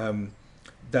 Yeah.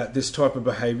 That this type of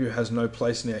behaviour has no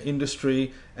place in our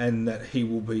industry, and that he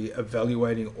will be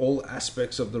evaluating all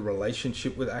aspects of the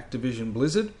relationship with Activision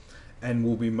Blizzard and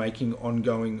will be making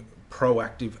ongoing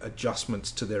proactive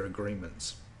adjustments to their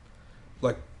agreements.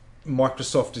 Like,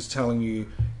 Microsoft is telling you,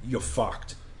 you're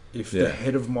fucked. If the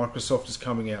head of Microsoft is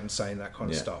coming out and saying that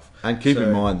kind of stuff. And keep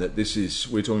in mind that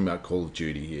we're talking about Call of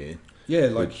Duty here. Yeah,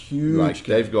 like huge Like,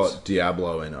 they've games. got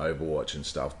Diablo and Overwatch and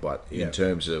stuff, but in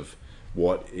terms of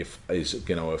what if is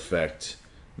going to affect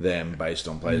them based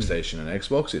on PlayStation and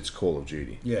Xbox, it's Call of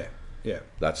Duty. Yeah,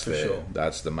 That's for sure.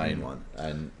 That's the main one.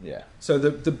 And So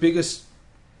the biggest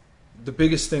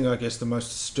thing, I guess, the most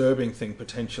disturbing thing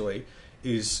potentially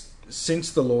is,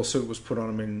 since the lawsuit was put on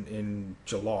him in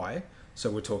July, so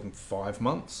we're talking 4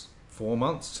 months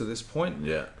to this point.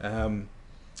 Yeah.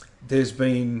 There's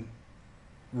been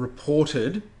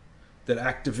reported that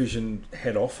Activision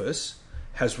head office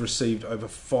has received over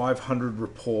 500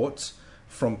 reports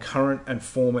from current and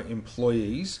former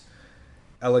employees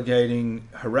alleging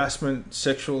harassment,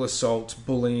 sexual assault,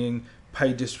 bullying,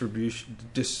 pay disparities,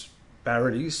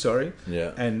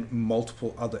 and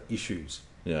multiple other issues.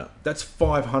 Yeah. That's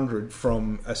 500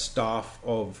 from a staff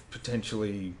of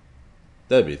potentially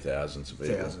There'd be thousands of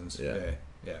people. thousands. Yeah.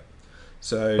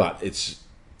 So, but it's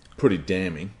pretty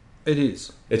damning. it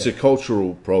is. It's a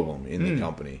cultural problem in the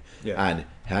company. Yeah. And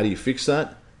how do you fix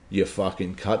that? You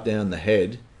fucking cut down the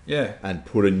head Yeah. and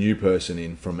put a new person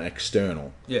in from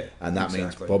external. Yeah. And that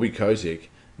means Bobby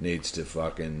Kotick needs to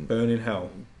fucking... Burn in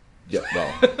hell. Yeah,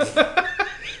 well...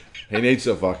 he needs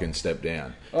to fucking step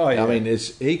down. Oh, yeah. I mean,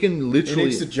 he can literally... He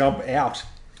needs to jump out.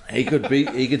 He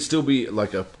could still be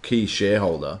like a key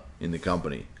shareholder in the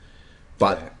company.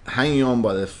 But hanging on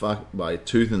by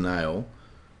tooth and nail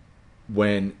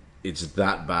when it's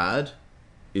that bad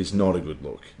is not a good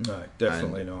look. No,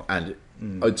 definitely not. And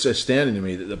it's astounding to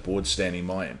me that the board's standing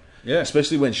by him. Yeah.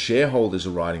 Especially when shareholders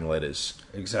are writing letters.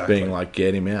 Exactly. Being like,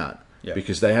 get him out. Yeah.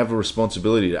 Because they have a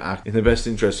responsibility to act in the best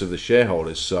interest of the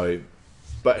shareholders. So,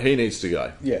 but he needs to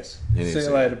go. Yes. He needs See you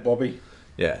to later, Bobby.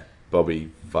 Yeah.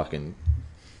 Bobby fucking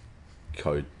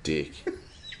Dick.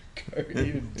 Go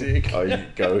eat a dick.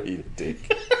 Go eat a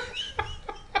dick.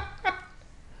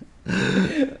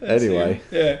 Anyway.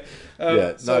 Yeah.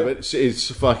 But it's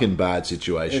a fucking bad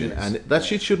situation. And that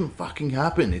shit shouldn't fucking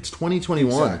happen. It's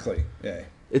 2021. Exactly. Yeah.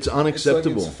 It's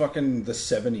unacceptable. It's like it's fucking the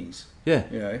 70s. Yeah.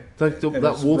 You know? Like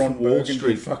that it's Wolf Ron of Wall Burgundy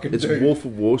Street. fucking It's dude. Wolf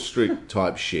of Wall Street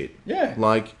type shit. Yeah.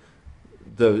 Like,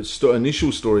 the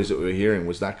initial stories that we were hearing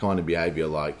was that kind of behaviour,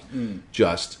 like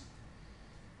just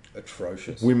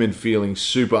atrocious. women feeling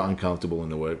super uncomfortable in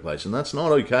the workplace. And that's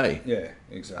not okay. Yeah,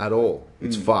 exactly. At all.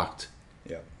 It's fucked.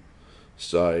 Yeah.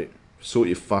 So, sort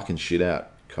your fucking shit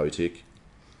out, Kotick.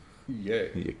 Yeah.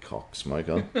 You cock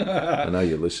smoker. I know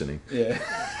you're listening. Yeah.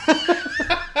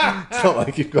 It's not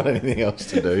like you've got anything else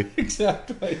to do.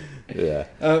 Exactly. Yeah.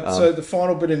 So the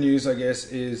final bit of news, I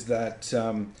guess, is that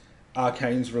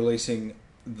Arcane's releasing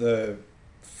the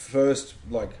first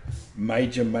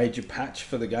major patch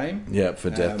for the game. Yeah, for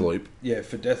Deathloop.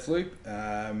 For Deathloop.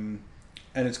 And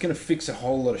it's going to fix a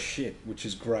whole lot of shit, which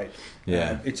is great.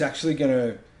 Yeah. It's actually going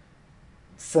to,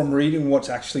 from reading what's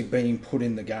actually being put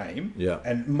in the game,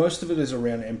 and most of it is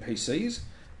around NPCs,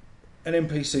 and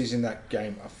NPCs in that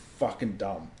game are fucking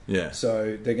dumb. Yeah.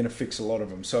 So they're going to fix a lot of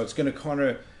them. So it's going to kind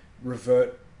of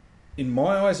revert. In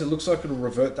my eyes, it looks like it'll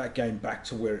revert that game back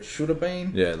to where it should have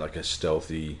been. Yeah, like a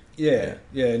stealthy... Yeah.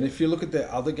 And if you look at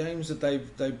the other games that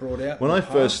they brought out... When I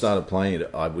first started playing it,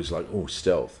 I was like, oh,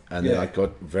 stealth. And then I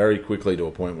got very quickly to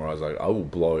a point where I was like, I will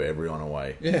blow everyone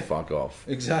away. Yeah. Fuck off.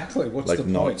 Exactly. What's the point?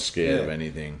 Not scared of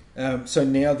anything. So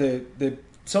now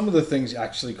some of the things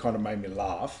actually kind of made me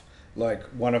laugh. Like,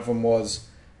 one of them was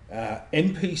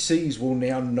NPCs will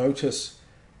now notice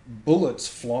bullets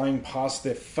flying past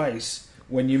their face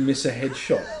when you miss a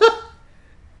headshot.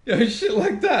 Shit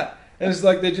like that. And it's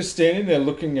like they're just standing there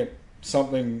looking at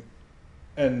something,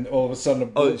 and all of a sudden a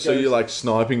bullet so goes. you're like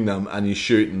sniping them and you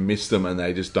shoot and miss them and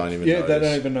they just don't even notice. Yeah, they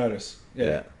don't even notice.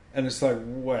 Yeah. And it's like,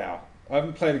 wow. I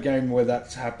haven't played a game where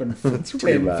that's happened for That's 10,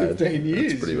 pretty bad. 15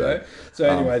 years. That's pretty you know? bad. So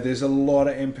anyway, there's a lot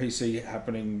of NPC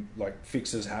happening, like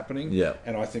fixes happening. Yeah.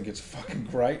 And I think it's fucking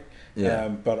great. Yeah.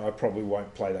 But I probably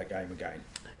won't play that game again.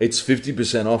 It's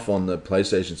 50% off on the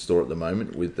PlayStation Store at the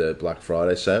moment with the Black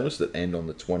Friday sales that end on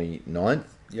the 29th.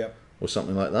 Yep. Or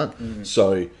something like that.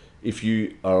 So if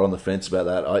you are on the fence about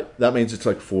that, that means it's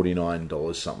like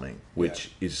 $49 something,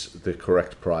 which is the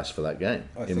correct price for that game,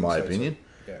 in my opinion.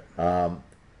 So. Yeah.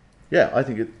 Yeah, I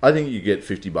think you get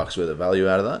 $50 worth of value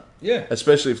out of that. Yeah.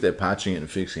 Especially if they're patching it and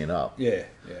fixing it up. Yeah.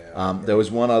 There was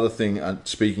one other thing.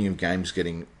 Speaking of games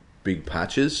getting big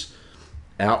patches,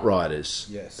 Outriders.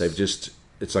 Yes.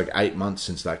 It's like 8 months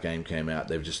since that game came out.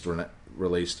 They've just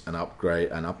released an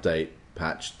update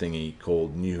patch thingy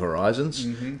called New Horizons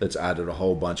that's added a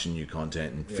whole bunch of new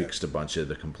content and fixed a bunch of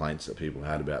the complaints that people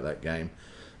had about that game.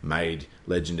 Made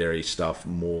legendary stuff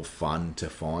more fun to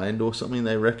find or something,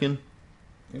 they reckon.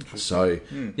 So,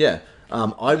 yeah,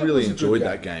 I really enjoyed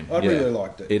that game. I really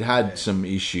liked it. It had some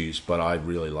issues, but I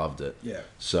really loved it. Yeah.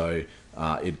 So,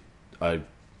 I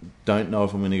don't know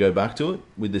if I'm going to go back to it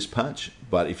with this patch,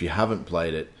 but if you haven't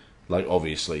played it, like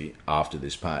obviously after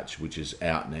this patch, which is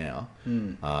out now,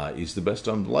 is the best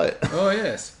time to play it. Oh,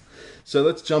 yes. So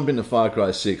let's jump into Far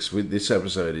Cry 6. This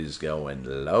episode is going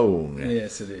long.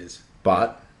 Yes, it is.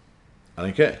 But I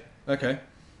don't care. Okay.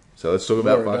 So let's talk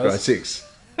about Where it Far Cry does. 6.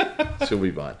 She'll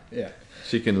be fine. Yeah.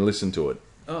 She can listen to it.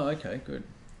 Oh, okay, good.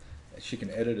 She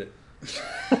can edit it.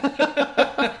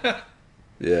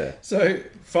 Yeah. So,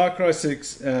 Far Cry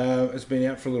 6 has been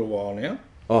out for a little while now.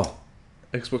 Oh,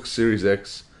 Xbox Series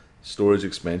X storage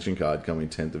expansion card coming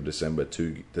 10th of December,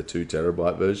 the 2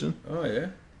 terabyte version. Oh, yeah.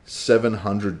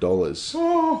 $700.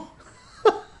 Oh.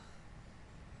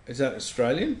 Is that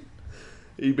Australian?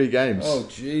 EB Games. Oh,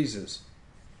 Jesus.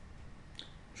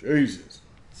 Jesus.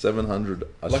 700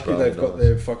 Lucky Australian they've got dollars.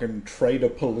 their fucking Trader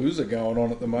Palooza going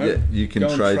on at the moment. Yeah, you can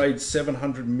Go trade- and trade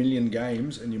 700 million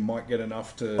games and you might get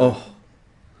enough to... Oh,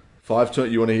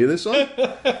 520. You want to hear this one?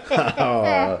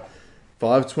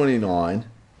 529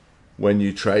 when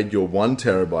you trade your 1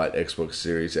 terabyte Xbox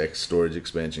Series X storage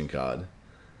expansion card.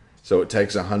 So it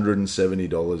takes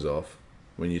 $170 off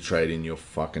when you trade in your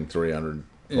fucking 300.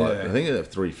 Yeah. I think they have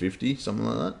 350, something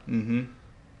like that.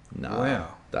 Mm-hmm. Nah,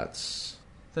 Wow. that's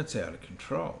That's out of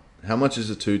control. how much is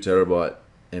a 2 terabyte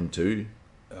M2?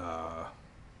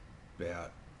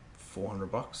 About $400,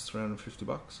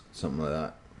 $350. Something like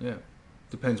that. Yeah.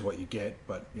 Depends what you get,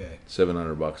 but yeah,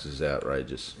 $700 is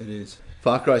outrageous. it is.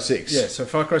 Far Cry 6. Yeah, so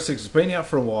Far Cry 6 has been out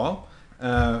for a while,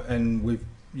 and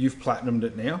you've platinumed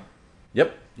it now.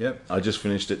 Yep. Yep. I just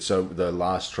finished it. So the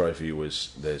last trophy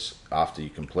was after you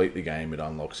complete the game, it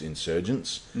unlocks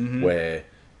Insurgents, where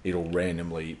it'll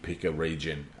randomly pick a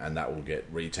region and that will get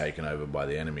retaken over by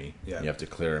the enemy. Yeah. You have to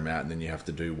clear them out, and then you have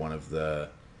to do one of the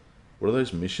what are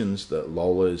those missions? The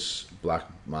Lola's black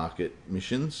market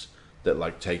missions that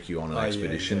like take you on an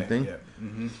expedition thing. Yeah.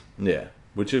 Mm-hmm. Yeah,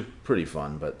 which are pretty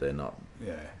fun, but they're not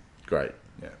Yeah. great.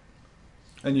 Yeah.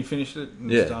 And you finished it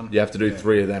and Yeah, it's done? you have to do Yeah.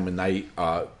 3 of them, and they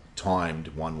are timed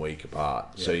 1 week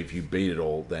apart. So Yeah. if you beat it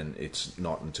all, then it's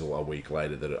not until a week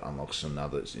later that it unlocks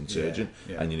another Insurgent,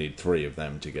 Yeah, yeah. and you need 3 of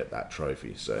them to get that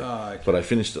trophy. So, Okay. but I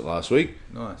finished it last week,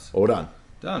 Nice. all done,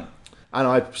 Done. and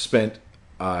I spent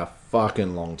a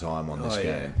fucking long time on this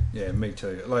game. Yeah, me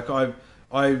too. Like I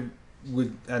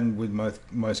with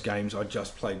most games, I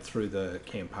just played through the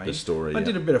campaign. The story, I yeah.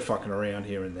 did a bit of fucking around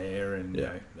here and there, and Yeah. you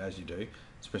know, as you do,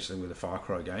 especially with a Far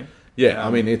Cry game. Yeah, I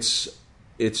mean it's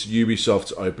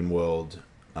Ubisoft's open world,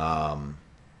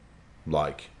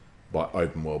 like by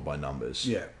open world by numbers.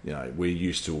 Yeah. you know we're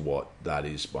used to what that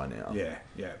is by now. Yeah,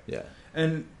 yeah. yeah.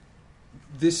 And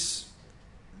this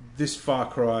Far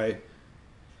Cry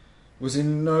was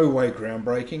in no way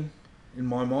groundbreaking in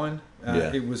my mind.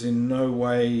 Yeah. It was in no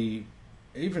way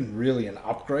even really an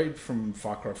upgrade from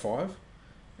Far Cry 5.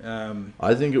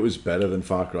 I think it was better than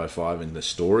Far Cry 5 in the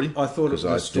story. I thought because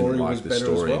the story didn't like was the better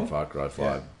story as well. in Far Cry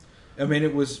 5. I mean,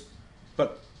 it was,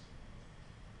 but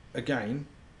again,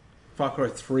 Far Cry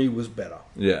 3 was better.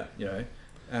 Yeah. You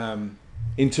know,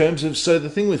 In terms of, so the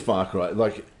thing with Far Cry,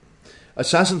 like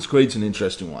Assassin's Creed's an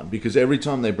interesting one because every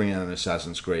time they bring out an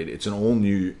Assassin's Creed, it's an all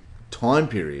new time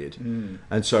period,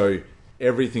 and so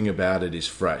everything about it is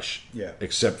fresh, Yeah.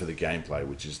 except for the gameplay,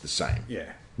 which is the same.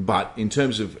 yeah, But in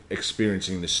terms of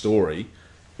experiencing the story,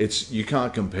 you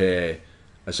can't compare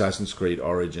Assassin's Creed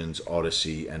Origins,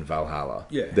 Odyssey, and Valhalla.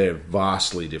 Yeah. They're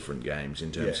vastly different games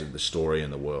in terms of the story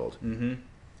and the world. Mm-hmm.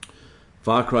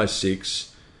 Far Cry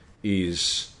 6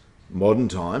 is modern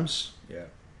times. Yeah.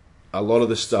 A lot of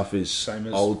the stuff is Same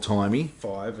as old-timey.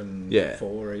 5 and Yeah.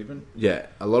 4 even. Yeah,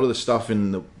 a lot of the stuff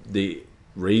in the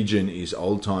region is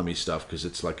old-timey stuff because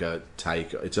it's like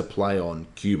it's a play on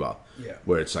Cuba. Yeah.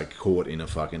 Where it's like caught in a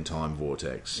fucking time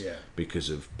vortex. Yeah. Because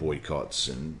of boycotts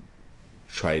and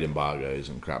trade embargoes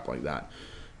and crap like that.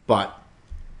 But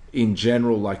in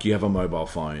general, like, you have a mobile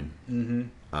phone.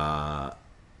 Mm-hmm.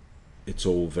 It's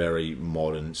all very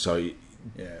modern. So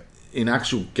Yeah. in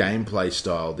actual gameplay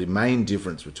style, the main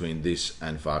difference between this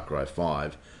and Far Cry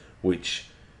 5, which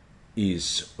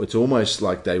is, it's almost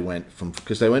like they went from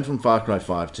Far Cry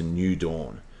 5 to New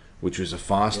Dawn, which was a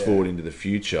fast forward into the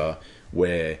future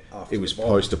where After it was the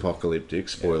bomb. post-apocalyptic,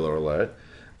 spoiler alert,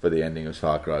 for the ending of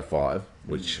Far Cry 5,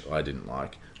 which I didn't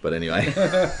like. But anyway,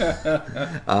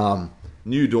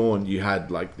 New Dawn, you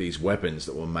had like these weapons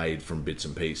that were made from bits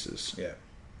and pieces. Yeah.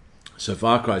 So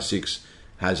Far Cry 6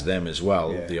 has them as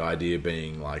well. Yeah. The idea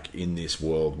being like in this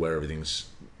world where everything's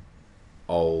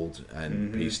old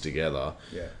and pieced together,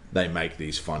 Yeah. they make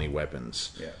these funny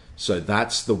weapons. Yeah. So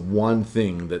that's the one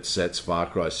thing that sets Far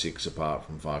Cry 6 apart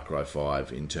from Far Cry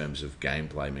 5 in terms of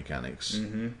gameplay mechanics.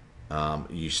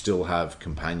 You still have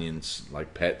companions,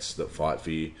 like pets, that fight for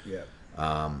you.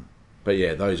 Yeah. But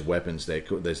yeah, those weapons, they're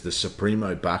cool. There's the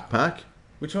Supremo backpack.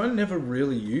 Which I never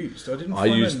really used. I didn't I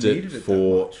find used I it needed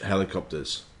for that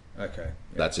helicopters. much. Okay.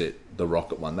 Yeah. That's it, the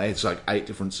rocket one. It's like 8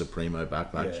 different Supremo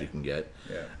backpacks Yeah. you can get.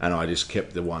 Yeah. And I just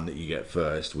kept the one that you get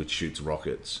first, which shoots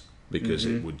rockets, because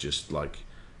it would just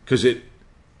because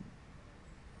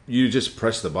you just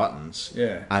press the buttons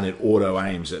Yeah. and it auto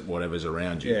aims at whatever's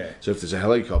around you. Yeah. So if there's a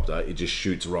helicopter, it just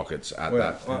shoots rockets at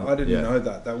Well, that. I didn't Yeah. know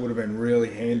that. That would have been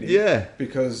really handy. Yeah.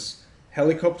 Because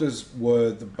helicopters were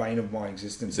the bane of my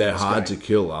existence. in They're this hard game. to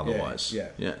kill otherwise. Yeah.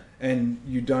 Yeah. And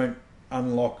you don't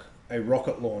unlock a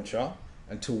rocket launcher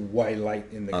until way late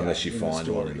in the game. Unless you in the find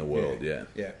story. one in the world, yeah.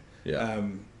 Yeah. Yeah.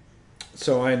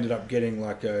 So I ended up getting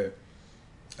like a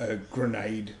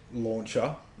grenade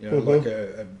launcher, like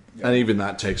a And even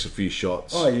that takes a few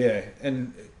shots. oh yeah,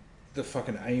 and the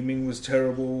fucking aiming was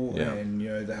terrible, Yeah.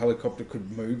 and the helicopter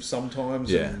could move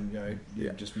sometimes, Yeah. and you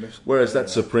Yeah. just miss. Whereas that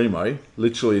Supremo,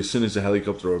 literally as soon as the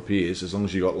helicopter appears, as long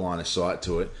as you got line of sight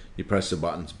to it, you press the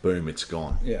buttons, boom, it's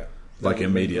gone. yeah, that Like would've been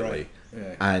immediately. great.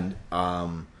 Yeah. And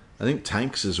I think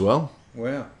tanks as well.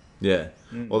 Wow. Yeah.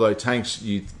 Although tanks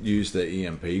use the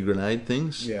EMP grenade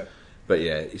things. Yeah. But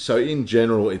yeah, so in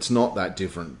general, it's not that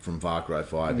different from Far Cry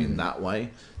 5 in that way.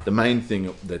 The main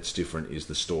thing that's different is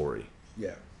the story.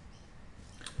 Yeah.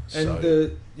 And So-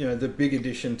 the big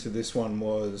addition to this one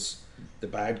was the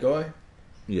bad guy.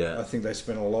 Yeah. I think they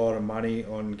spent a lot of money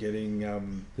on getting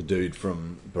The dude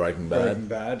from Breaking Bad. Breaking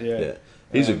Bad. Yeah. Yeah.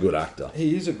 He's a good actor.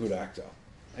 He is a good actor,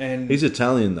 and He's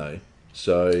Italian though.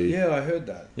 So yeah, I heard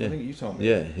that. Yeah. I think you told me.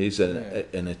 yeah, he's an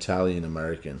Italian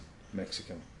American.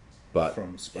 Mexican. But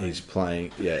From Spain. he's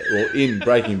playing, well, in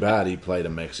Breaking Bad, he played a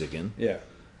Mexican. Yeah.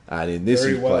 And in this,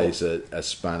 Very he well. plays a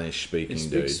Spanish-speaking He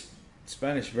dude. speaks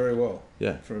Spanish very well.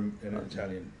 Yeah. From an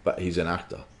Italian. But he's an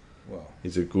actor. Well,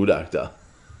 He's a good actor.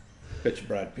 bet you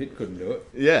Brad Pitt couldn't do it.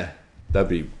 Yeah. That'd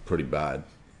be pretty bad.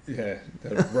 Yeah,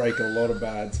 that'd break a lot of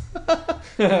bads.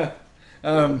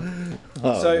 Oh,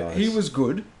 So nice. he was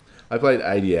good, I played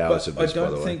 80 hours of but I this, by the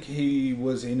don't way. think he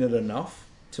was in it enough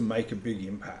to make a big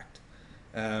impact.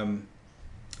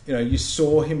 You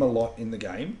saw him a lot in the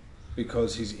game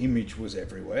because his image was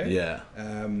everywhere. Yeah.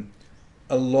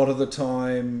 A lot of the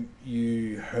time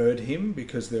you heard him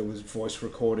because there was voice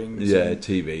recordings. Yeah, and,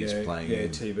 TVs playing Yeah,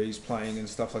 him. TVs playing and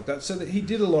stuff like that. So that he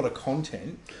did a lot of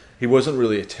content. He wasn't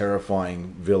really a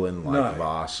terrifying villain like No.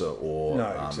 Vasa or...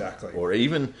 No, exactly. Or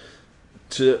even,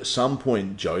 to some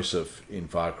point, Joseph in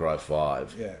Far Cry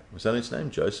 5. Yeah. Was that his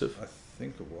name, Joseph? I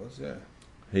think it was, yeah.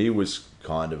 He was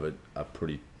kind of a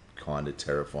pretty kind of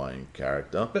terrifying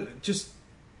character. But just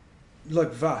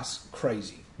like Vas,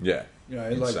 crazy. Yeah.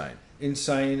 Like Insane.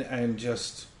 insane and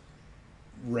just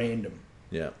random.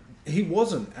 Yeah. He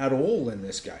wasn't at all in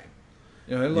this game.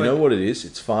 You know what it is?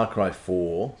 It's Far Cry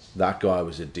 4. That guy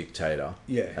was a dictator.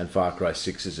 Yeah. And Far Cry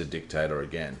 6 is a dictator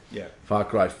again. Yeah. Far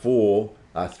Cry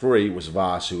 3 was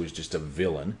Vas, who was just a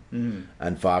villain.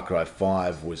 And Far Cry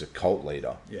 5 was a cult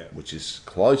leader. Yeah. Which is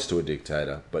close to a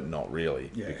dictator, but not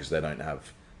really. Yeah. Because they don't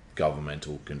have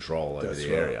governmental control over That's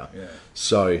the right, area. yeah.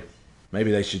 So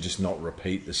maybe they should just not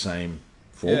repeat the same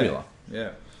formula.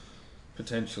 Yeah.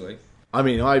 Potentially. I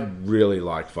mean, I really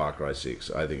like Far Cry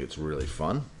 6. I think it's really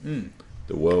fun.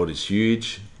 The world is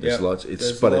huge. There's Yeah. lots.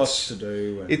 There's lots to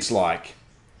do. And It's like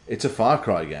it's a Far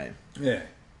Cry game. Yeah.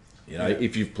 You know,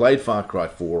 if you've played Far Cry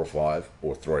 4 or 5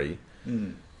 or 3,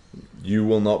 you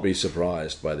will not be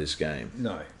surprised by this game.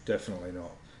 No, definitely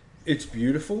not. It's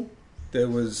beautiful. There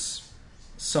was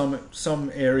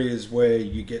some areas where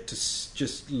you get to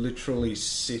just literally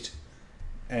sit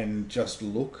and just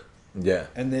look. Yeah.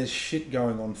 And there's shit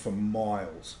going on for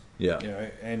miles. Yeah. You know,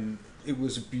 and it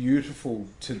was beautiful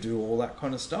to do all that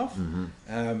kind of stuff.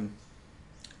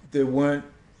 There weren't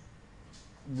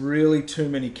really too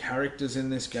many characters in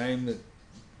this game that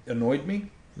annoyed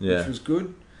me, which was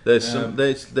good.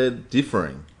 They're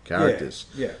differing characters.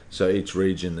 Yeah. So each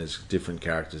region there's different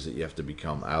characters that you have to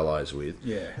become allies with.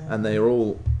 Yeah. And they're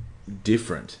all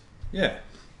different. Yeah.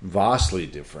 Vastly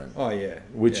different. Oh, yeah.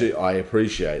 Which yeah. I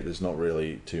appreciate. There's not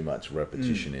really too much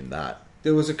repetition in that.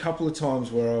 There was a couple of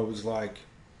times where I was like,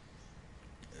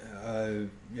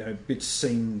 bits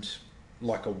seemed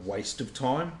like a waste of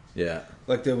time. Yeah.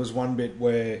 Like there was one bit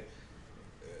where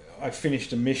I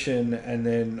finished a mission and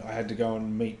then I had to go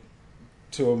and meet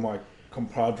two of my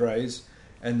compadres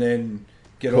and then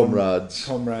get comrades,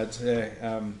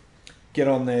 get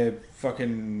on their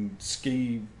fucking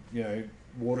ski,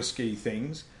 water ski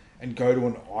things and go to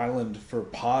an island for a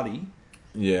party.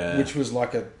 Yeah. Which was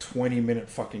like a 20-minute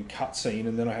fucking cutscene,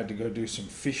 and then I had to go do some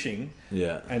fishing.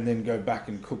 Yeah. And then go back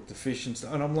and cook the fish and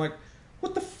stuff. And I'm like,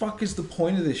 what the fuck is the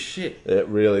point of this shit? It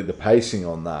really, the pacing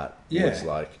on that was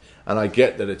like, and I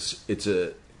get that it's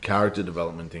a character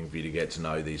development thing for you to get to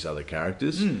know these other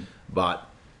characters, but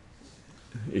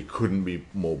it couldn't be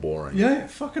more boring. Yeah,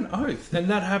 fucking oath. And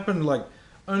that happened like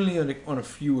only on a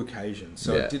few occasions,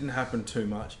 so it didn't happen too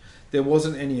much. There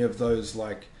wasn't any of those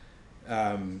like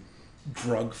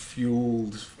drug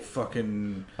fueled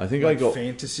fucking I got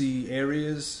fantasy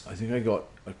areas. I think I got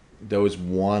there was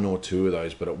one or two of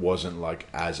those, but it wasn't like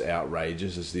as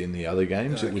outrageous as in the other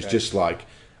games. Okay. It was just like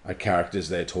a character's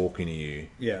there talking to you,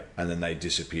 and then they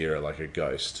disappear like a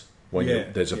ghost. When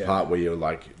there's a part where you're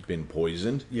like been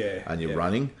poisoned, and you're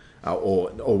running,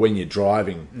 or when you're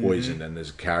driving poisoned, and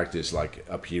there's characters like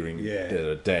appearing that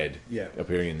are dead,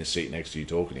 appearing in the seat next to you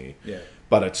talking to you. Yeah.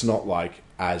 But it's not like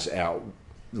as out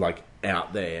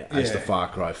there as the Far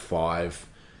Cry 5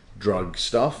 drug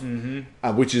stuff,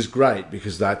 which is great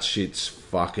because that shit's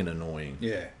fucking annoying.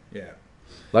 Yeah.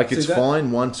 Like it's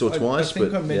fine once or twice, I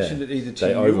think but I mentioned it either to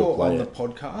you or on the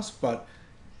podcast, but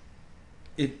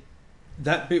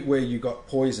that bit where you got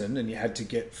poisoned and you had to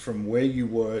get from where you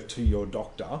were to your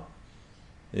doctor.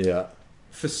 Yeah.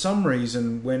 For some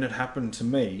reason, when it happened to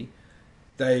me,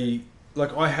 I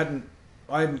hadn't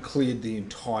cleared the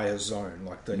entire zone,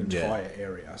 like the entire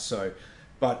area. So,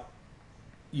 but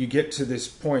you get to this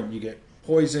point, you get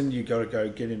poisoned, you got to go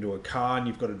get into a car, and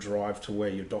you've got to drive to where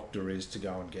your doctor is to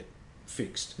go and get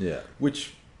fixed. Yeah.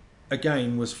 Which,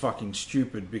 again, was fucking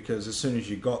stupid because as soon as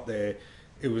you got there,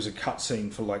 it was a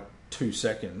cutscene for like 2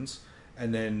 seconds,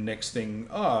 and then next thing,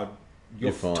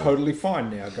 you're fine. Totally fine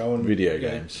now. Go and video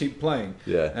games, keep playing.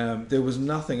 Yeah. There was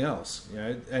nothing else,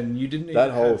 and you didn't.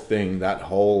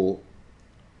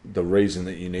 The reason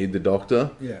that you need the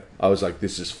doctor. Yeah. I was like,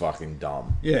 this is fucking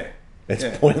dumb. Yeah. It's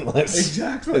pointless.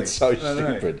 Exactly. It's so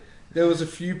stupid. There was a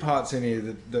few parts in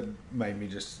here that made me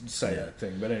just say that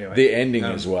thing. But anyway. The ending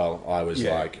as well, I was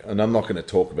like, and I'm not going to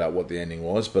talk about what the ending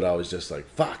was, but I was just like,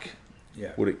 fuck.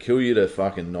 Yeah. Would it kill you to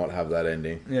fucking not have that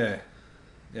ending? Yeah.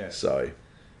 So.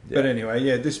 Yeah. But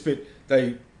anyway, this bit,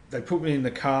 they put me in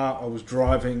the car, I was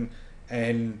driving,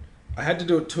 and I had to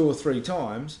do it 2 or 3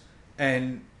 times,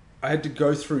 and I had to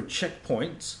go through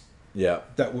checkpoints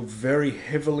that were very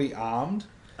heavily armed.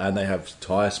 And they have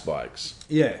tyre spikes.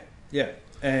 Yeah.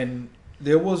 And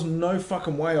there was no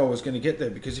fucking way I was going to get there,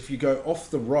 because if you go off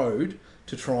the road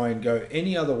to try and go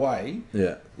any other way,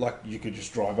 like you could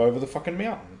just drive over the fucking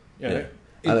mountain. And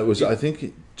I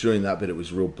think during that bit it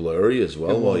was real blurry as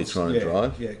well while you're trying to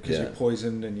drive. Yeah, because you're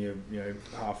poisoned and you're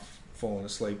half falling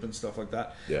asleep and stuff like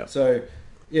that. Yeah. So,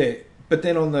 but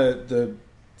then on the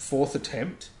 4th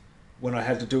attempt, when I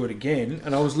had to do it again,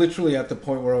 and I was literally at the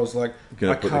point where I was like,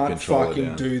 I can't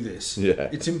fucking do this. Yeah.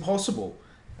 It's impossible.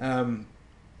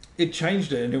 It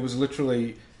changed it, and it was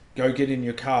literally go get in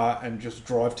your car and just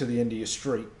drive to the end of your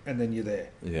street, and then you're there.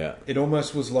 Yeah. It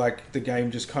almost was like the game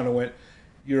just kind of went,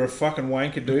 you're a fucking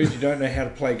wanker, dude. You don't know how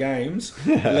to play games.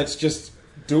 Let's just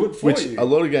do it for you. A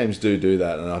lot of games do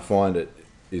that, and I find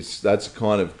that's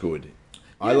kind of good. Yeah.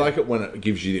 I like it when it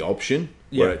gives you the option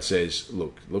where it says,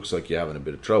 look, looks like you're having a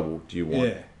bit of trouble. Do you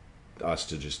want us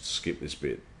to just skip this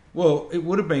bit? Well, it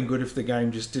would have been good if the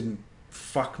game just didn't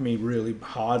fuck me really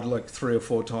hard like 3 or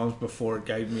 4 times before it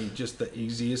gave me just the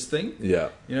easiest thing. Yeah.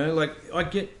 Like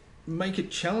make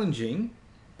it challenging,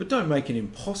 but don't make it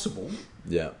impossible.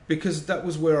 Yeah. Because that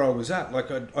was where I was at.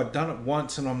 Like, I'd done it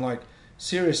once, and I'm like,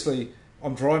 seriously,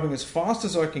 I'm driving as fast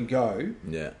as I can go.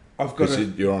 Yeah. I've got to...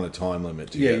 You're on a time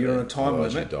limit to Yeah, get you're there, on a time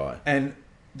otherwise limit. you die. And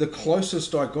the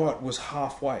closest I got was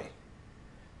halfway.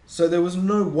 So there was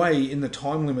no way in the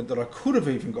time limit that I could have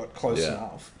even got close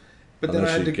enough. But Unless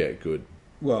then I had to get good.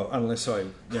 Well, unless I,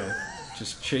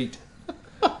 just cheat.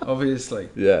 Obviously.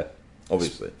 Yeah,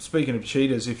 obviously. Speaking of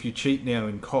cheaters, if you cheat now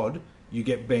in COD, you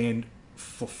get banned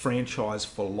for franchise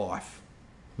for life.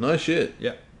 No shit.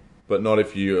 Yeah. But not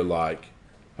if you, like,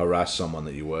 harass someone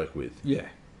that you work with. Yeah.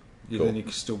 Cool. Then you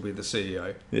can still be the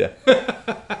CEO. Yeah.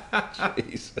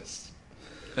 Jesus.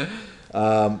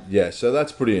 So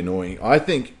that's pretty annoying. I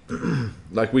think,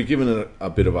 like, we've given it a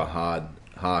bit of a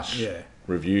harsh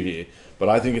review here, but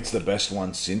I think it's the best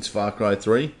one since Far Cry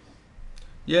 3.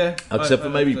 Yeah. Except for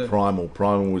maybe Primal.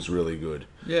 Primal was really good.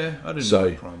 Yeah, I didn't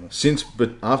know Primal.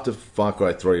 But after Far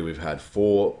Cry 3, we've had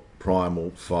 4,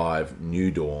 Primal, 5,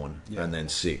 New Dawn, and then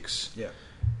 6. Yeah.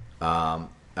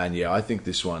 I think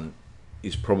this one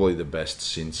is probably the best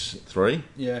since 3.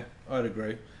 Yeah, I'd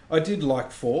agree. I did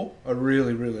like 4. I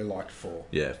really, really liked 4.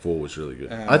 Yeah, 4 was really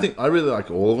good. I really like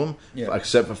all of them,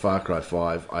 except for Far Cry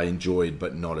 5. I enjoyed,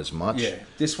 but not as much. Yeah,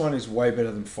 this one is way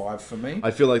better than 5 for me.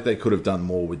 I feel like they could have done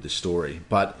more with the story,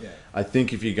 but I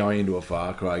think if you're going into a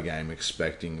Far Cry game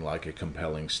expecting like a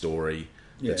compelling story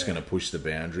that's going to push the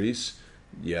boundaries,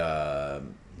 you're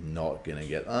not going to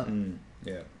get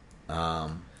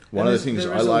that. One of the things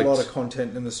I liked... There's a lot of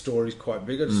content and the story's quite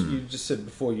big. You just said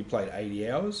before you played 80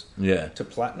 hours to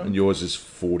Platinum. And yours is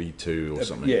 42 or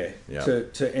something. Yeah.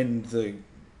 To end the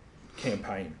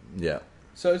campaign. Yeah.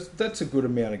 So that's a good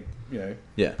amount of,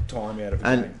 time out of a game.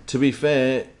 And to be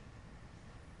fair,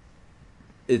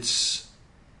 there's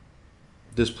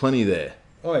plenty there.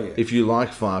 Oh, yeah. If you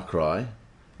like Far Cry,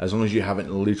 as long as you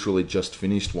haven't literally just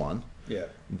finished one,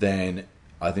 then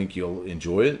I think you'll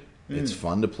enjoy it. It's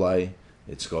fun to play.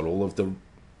 It's got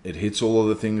it hits all of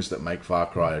the things that make Far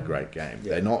Cry a great game.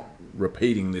 Yeah. They're not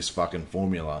repeating this fucking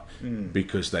formula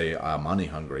because they are money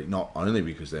hungry. Not only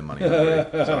because they're money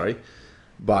hungry, sorry,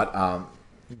 but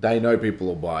they know people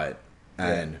will buy it.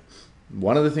 And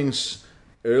one of the things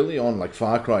early on, like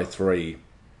Far Cry 3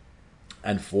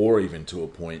 and 4 even to a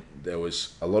point, there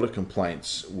was a lot of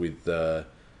complaints with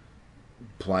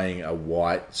playing a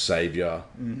white savior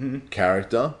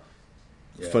character.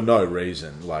 For no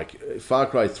reason. Like, Far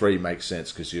Cry 3 makes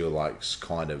sense because you're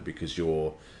because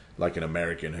you're like an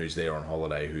American who's there on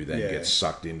holiday who then gets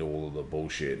sucked into all of the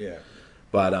bullshit. Yeah.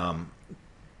 But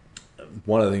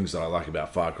one of the things that I like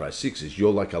about Far Cry 6 is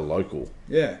you're like a local.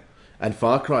 Yeah. And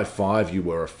Far Cry 5, you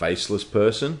were a faceless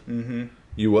person. Mm-hmm.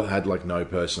 You had like no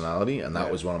personality, and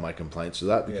that was one of my complaints with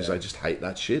that because I just hate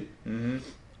that shit. Mm-hmm.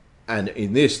 And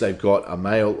in this, they've got a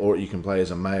male, or you can play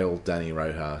as a male Danny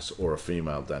Rojas or a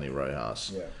female Danny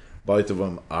Rojas. Yeah. Both of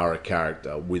them are a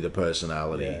character with a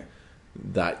personality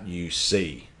that you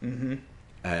see. Mm-hmm.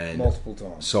 And multiple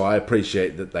times. So I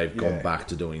appreciate that they've gone back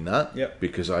to doing that. Yep.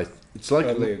 Because it's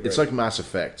like Mass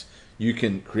Effect. You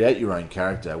can create your own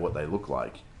character, what they look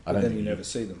like. But then you never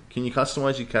see them. Can you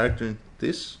customize your character in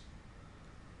this?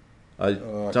 I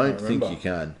don't think you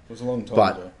can. It was a long time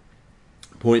ago.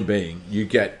 Point being, you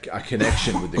get a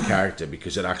connection with the character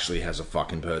because it actually has a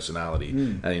fucking personality.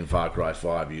 And in Far Cry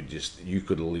 5, you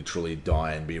could literally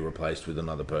die and be replaced with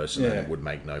another person, and it would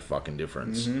make no fucking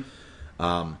difference.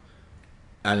 Mm-hmm.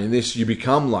 And in this, you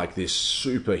become like this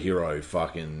superhero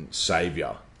fucking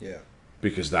savior. Yeah.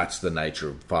 Because that's the nature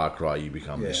of Far Cry. You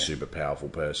become this super powerful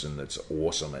person that's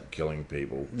awesome at killing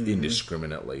people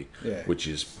indiscriminately, which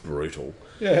is brutal.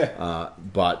 Yeah.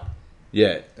 But...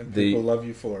 yeah, and people love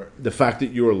you for it. The fact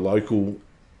that you're a local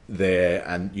there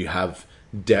and you have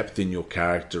depth in your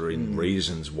character in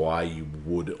reasons why you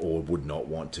would or would not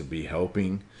want to be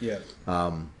helping. Yeah.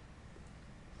 Right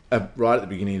at the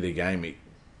beginning of the game,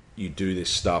 you do this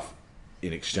stuff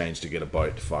in exchange to get a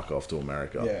boat to fuck off to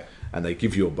America. Yeah. And they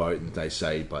give you a boat and they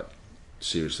say, but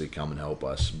seriously, come and help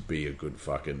us. Be a good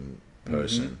fucking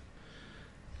person. Mm-hmm.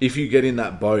 If you get in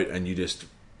that boat and you just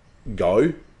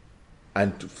go...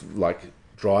 and like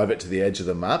drive it to the edge of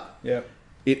the map. Yeah.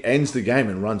 It ends the game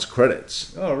and runs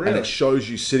credits. Oh, really? And it shows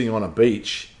you sitting on a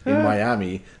beach in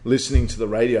Miami, listening to the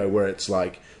radio, where it's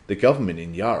like the government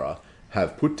in Yara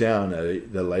have put down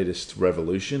the latest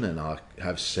revolution and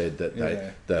have said that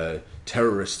the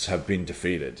terrorists have been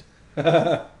defeated.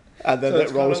 And then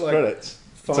it rolls credits.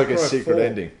 It's like a secret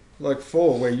ending. Like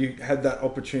 4, where you had that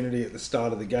opportunity at the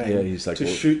start of the game to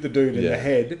shoot the dude in the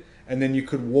head. And then you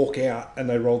could walk out and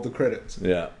they rolled the credits.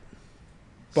 Yeah.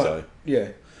 But,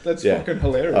 That's fucking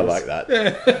hilarious. I like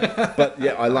that. But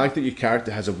yeah, I like that your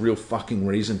character has a real fucking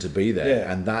reason to be there,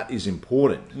 and that is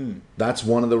important. That's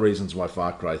one of the reasons why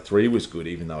Far Cry 3 was good,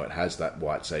 even though it has that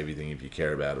white savior thing if you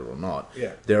care about it or not.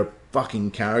 Yeah. They're a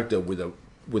fucking character with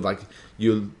like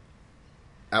you.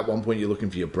 At one point, you're looking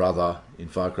for your brother in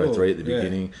Far Cry 3 at the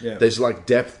beginning. Yeah. There's like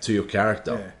depth to your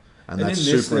character, and that's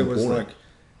in this, super there was important. like,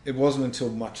 it wasn't until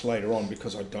much later on,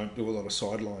 because I don't do a lot of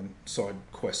side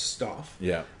quest stuff.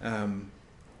 Yeah.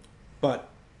 But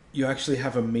you actually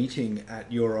have a meeting at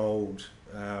your old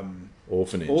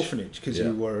orphanage because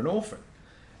you were an orphan,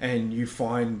 and you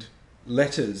find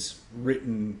letters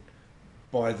written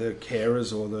by the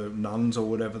carers or the nuns or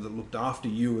whatever that looked after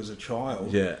you as a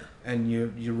child. Yeah. And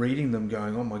you're reading them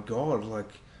going, oh my God, like,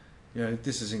 you know,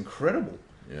 this is incredible.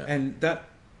 Yeah. And that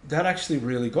actually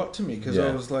really got to me, because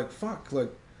I was like, fuck, like,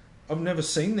 I've never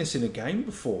seen this in a game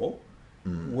before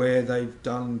where they've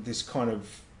done this kind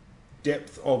of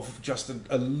depth of just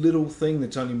a little thing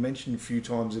that's only mentioned a few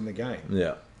times in the game.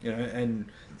 Yeah. You know, and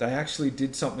they actually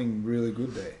did something really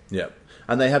good there. Yeah.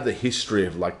 And they have the history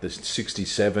of like the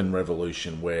 67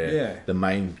 revolution where the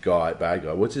main guy, bad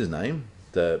guy, what's his name?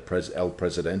 El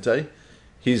Presidente.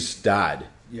 His dad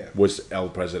was El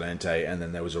Presidente, and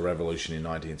then there was a revolution in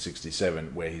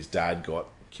 1967 where his dad got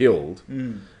killed,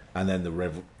 and then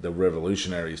the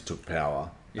revolutionaries took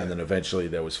power, and then eventually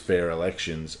there was fair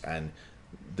elections, and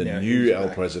the new El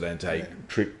Presidente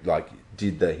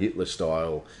did the Hitler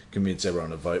style, convinced everyone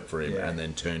to vote for him, and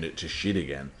then turned it to shit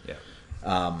again. Yeah.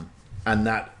 And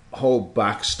that whole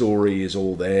backstory is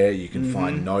all there. You can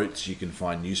find notes, you can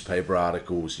find newspaper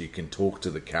articles, you can talk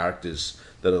to the characters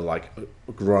that are like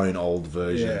grown old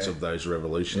versions of those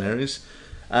revolutionaries.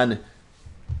 And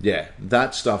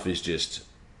that stuff is just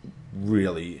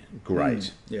really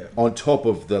great. On top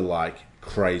of the like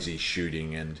crazy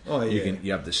shooting, and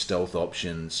you have the stealth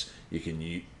options.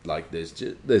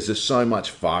 There's just so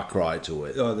much Far Cry to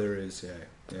it. Oh, there is,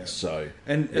 yeah. So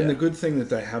and the good thing that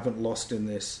they haven't lost in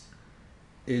this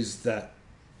is that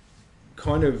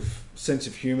kind of sense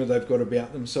of humour they've got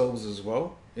about themselves as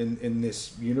well in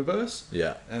this universe.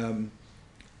 Yeah.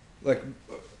 Like,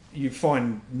 you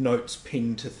find notes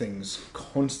pinned to things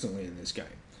constantly in this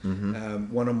game.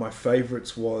 One of my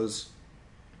favourites was,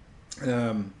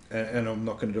 and I'm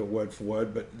not going to do it word for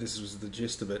word, but this was the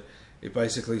gist of it. It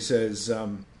basically says,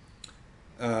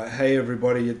 hey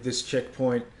everybody, at this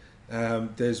checkpoint,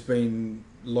 there's been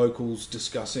locals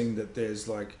discussing that there's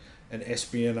like an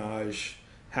espionage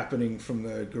happening from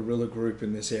the guerrilla group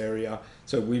in this area,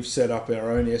 so we've set up our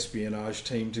own espionage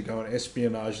team to go and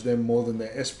espionage them more than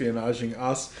they're espionaging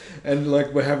us, and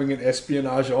like we're having an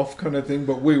espionage off kind of thing,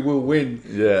 but we will win.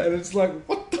 And it's like,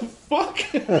 what the fuck?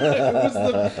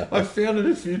 I found it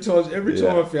a few times. Every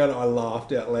time I found it, I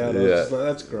laughed out loud. I was just like,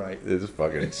 that's great. It's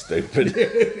fucking stupid.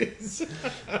 It is.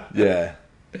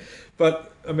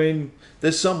 But I mean,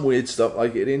 there's some weird stuff.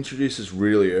 Like, it introduces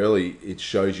really early. It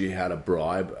shows you how to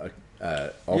bribe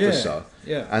a officer,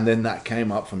 and then that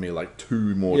came up for me like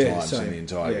 2 more times in the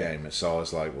entire game. So I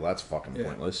was like, well, that's fucking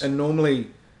pointless. And normally,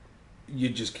 you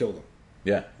just kill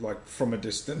them. Like from a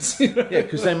distance.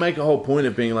 Because they make a whole point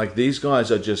of being like, these guys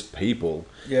are just people.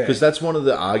 Because that's one of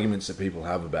the arguments that people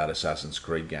have about Assassin's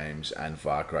Creed games and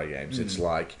Far Cry games. It's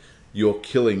like, you're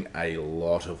killing a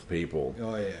lot of people.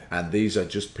 And these are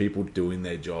just people doing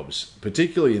their jobs.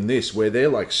 Particularly in this, where they're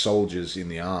like soldiers in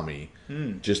the army,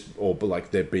 or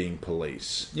like they're being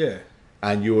police.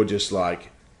 And you're just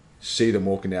like, see them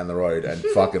walking down the road and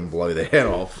fucking blow their head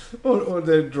off. Or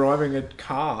they're driving a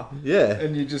car.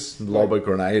 And you just lob a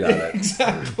grenade at it.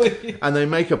 Exactly. And they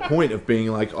make a point of being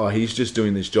like, oh, he's just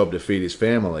doing this job to feed his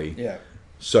family.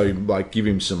 So like, give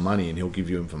him some money and he'll give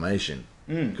you information.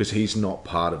 Because he's not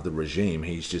part of the regime.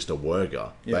 He's just a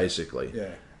worker, basically.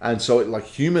 And so it like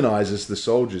humanizes the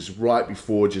soldiers right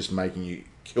before just making you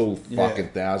kill fucking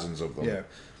thousands of them.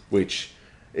 Which,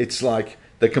 it's like,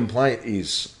 the complaint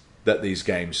is that these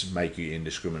games make you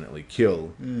indiscriminately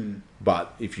kill.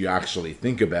 But if you actually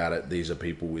think about it, these are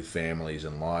people with families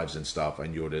and lives and stuff,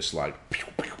 and you're just like...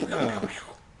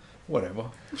 whatever.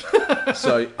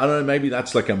 So, I don't know, maybe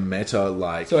that's like a meta,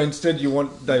 like... So instead they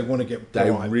want to get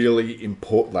bribed. They really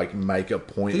make a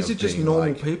point These of are just being normal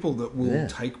like, people that will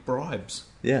take bribes.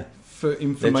 They're For trying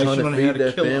information on how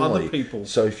to kill family. other people.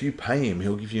 So if you pay him,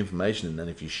 he'll give you information, and then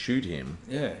if you shoot him,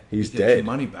 he's you get dead. Your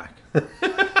money back.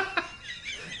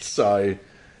 So,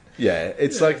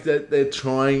 it's like they're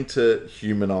trying to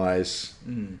humanize.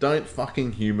 Don't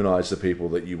fucking humanize the people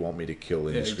that you want me to kill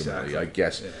indiscriminately, I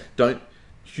guess. Don't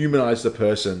humanize the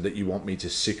person that you want me to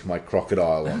sick my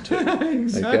crocodile onto.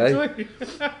 Exactly.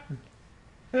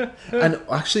 Okay? And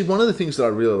actually, one of the things that I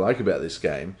really like about this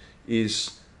game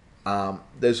is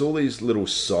there's all these little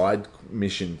side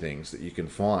mission things that you can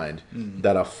find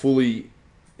that are fully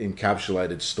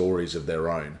encapsulated stories of their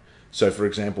own. So, for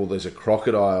example, there's a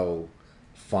crocodile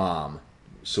farm,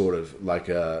 sort of like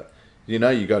a... You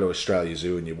know, you go to Australia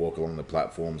Zoo and you walk along the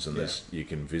platforms and you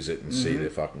can visit and see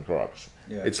their fucking crocs.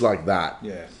 Yeah. It's like that.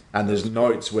 Yeah. And there's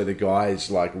notes where the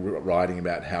guy's like writing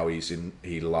about how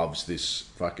he loves this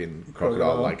fucking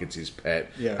crocodile like it's his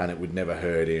pet and it would never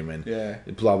hurt him and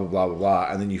blah, blah, blah, blah,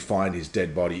 blah. And then you find his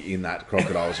dead body in that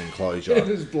crocodile's enclosure. And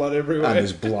there's blood everywhere. And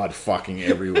there's blood fucking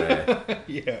everywhere.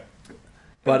 Yeah.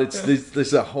 But it's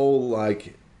there's a whole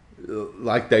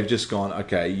like they've just gone,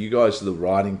 okay, you guys are the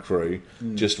writing crew,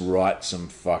 just write some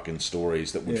fucking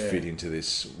stories that would fit into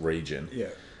this region. Yeah.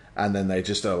 And then they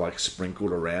just are like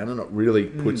sprinkled around and it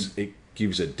really it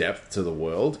gives a depth to the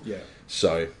world. Yeah.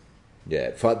 So, yeah,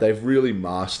 they've really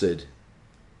mastered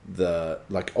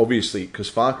obviously, because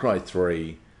Far Cry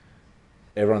 3,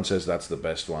 everyone says that's the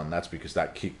best one. That's because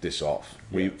that kicked this off.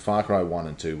 Yeah. Far Cry 1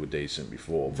 and 2 were decent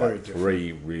before, Very but different.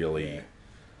 3 really... Yeah.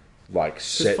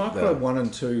 set Far Cry 1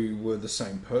 and 2 were the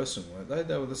same person, weren't they?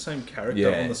 They were the same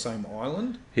character on the same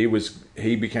island. He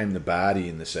became the baddie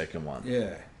in the second one.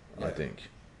 Yeah. I think.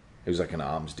 He was like an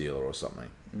arms dealer or something.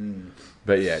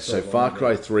 But yeah, so Far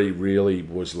Cry 3 really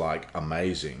was like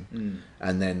amazing.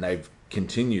 And then they've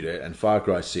continued it. And Far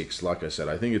Cry 6, like I said,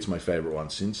 I think it's my favourite one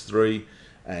since 3.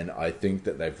 And I think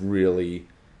that they've really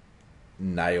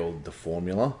nailed the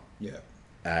formula. Yeah.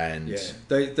 And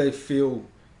they feel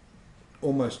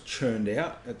almost churned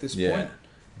out at this point.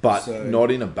 But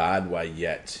not in a bad way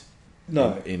yet.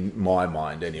 No. In my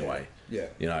mind, anyway. Yeah.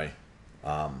 You know.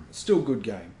 Still a good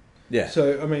game. Yeah.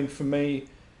 So, I mean, for me,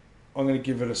 I'm going to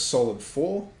give it a solid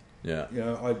 4. Yeah. You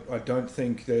know, I don't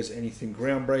think there's anything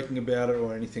groundbreaking about it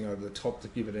or anything over the top to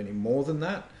give it any more than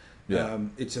that. Yeah.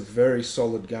 It's a very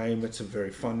solid game. It's a very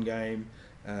fun game.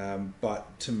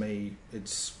 But to me,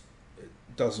 it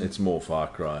doesn't... It's more Far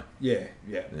Cry. Yeah.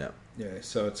 Yeah. Yeah,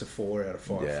 so it's a 4 out of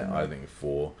 5. Yeah, I think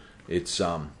 4. It's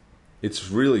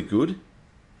really good,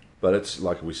 but it's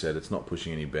like we said, it's not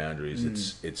pushing any boundaries.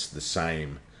 It's the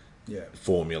same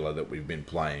formula that we've been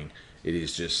playing. It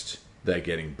is just they're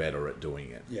getting better at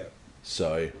doing it. Yeah.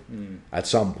 So at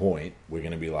some point we're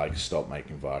going to be like, stop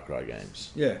making Far Cry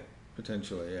games. Yeah,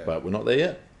 potentially. Yeah, but we're not there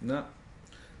yet. No.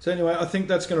 So anyway, I think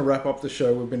that's going to wrap up the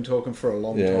show. We've been talking for a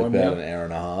long time about now. An hour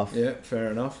and a half. Yeah, fair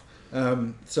enough.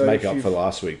 So make up for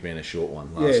last week being a short one.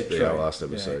 Our last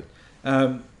episode.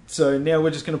 Yeah. So now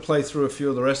we're just going to play through a few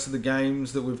of the rest of the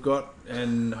games that we've got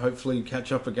and hopefully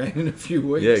catch up again in a few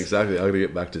weeks. Yeah, exactly. I'm going to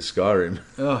get back to Skyrim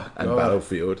and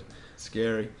Battlefield.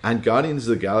 Scary. And Guardians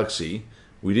of the Galaxy,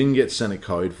 we didn't get sent a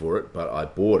code for it, but I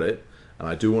bought it. And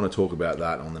I do want to talk about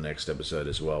that on the next episode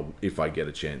as well, if I get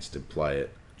a chance to play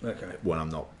it. Okay. When I'm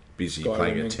not busy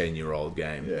playing a 10-year-old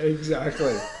game. Yeah,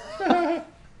 exactly.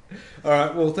 All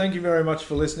right, well, thank you very much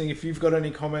for listening. If you've got any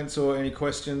comments or any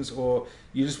questions, or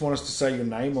you just want us to say your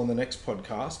name on the next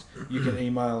podcast, you can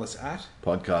email us at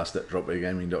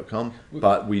podcast@dropbeargaming.com.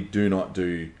 But we do not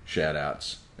do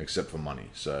shout-outs, except for money,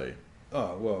 so...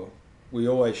 Oh, well, we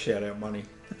always shout out money.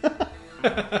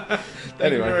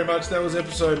 Thank you very much. That was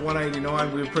episode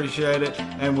 189. We appreciate it,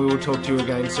 and we will talk to you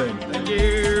again soon. Thank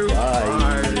you.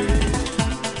 Bye.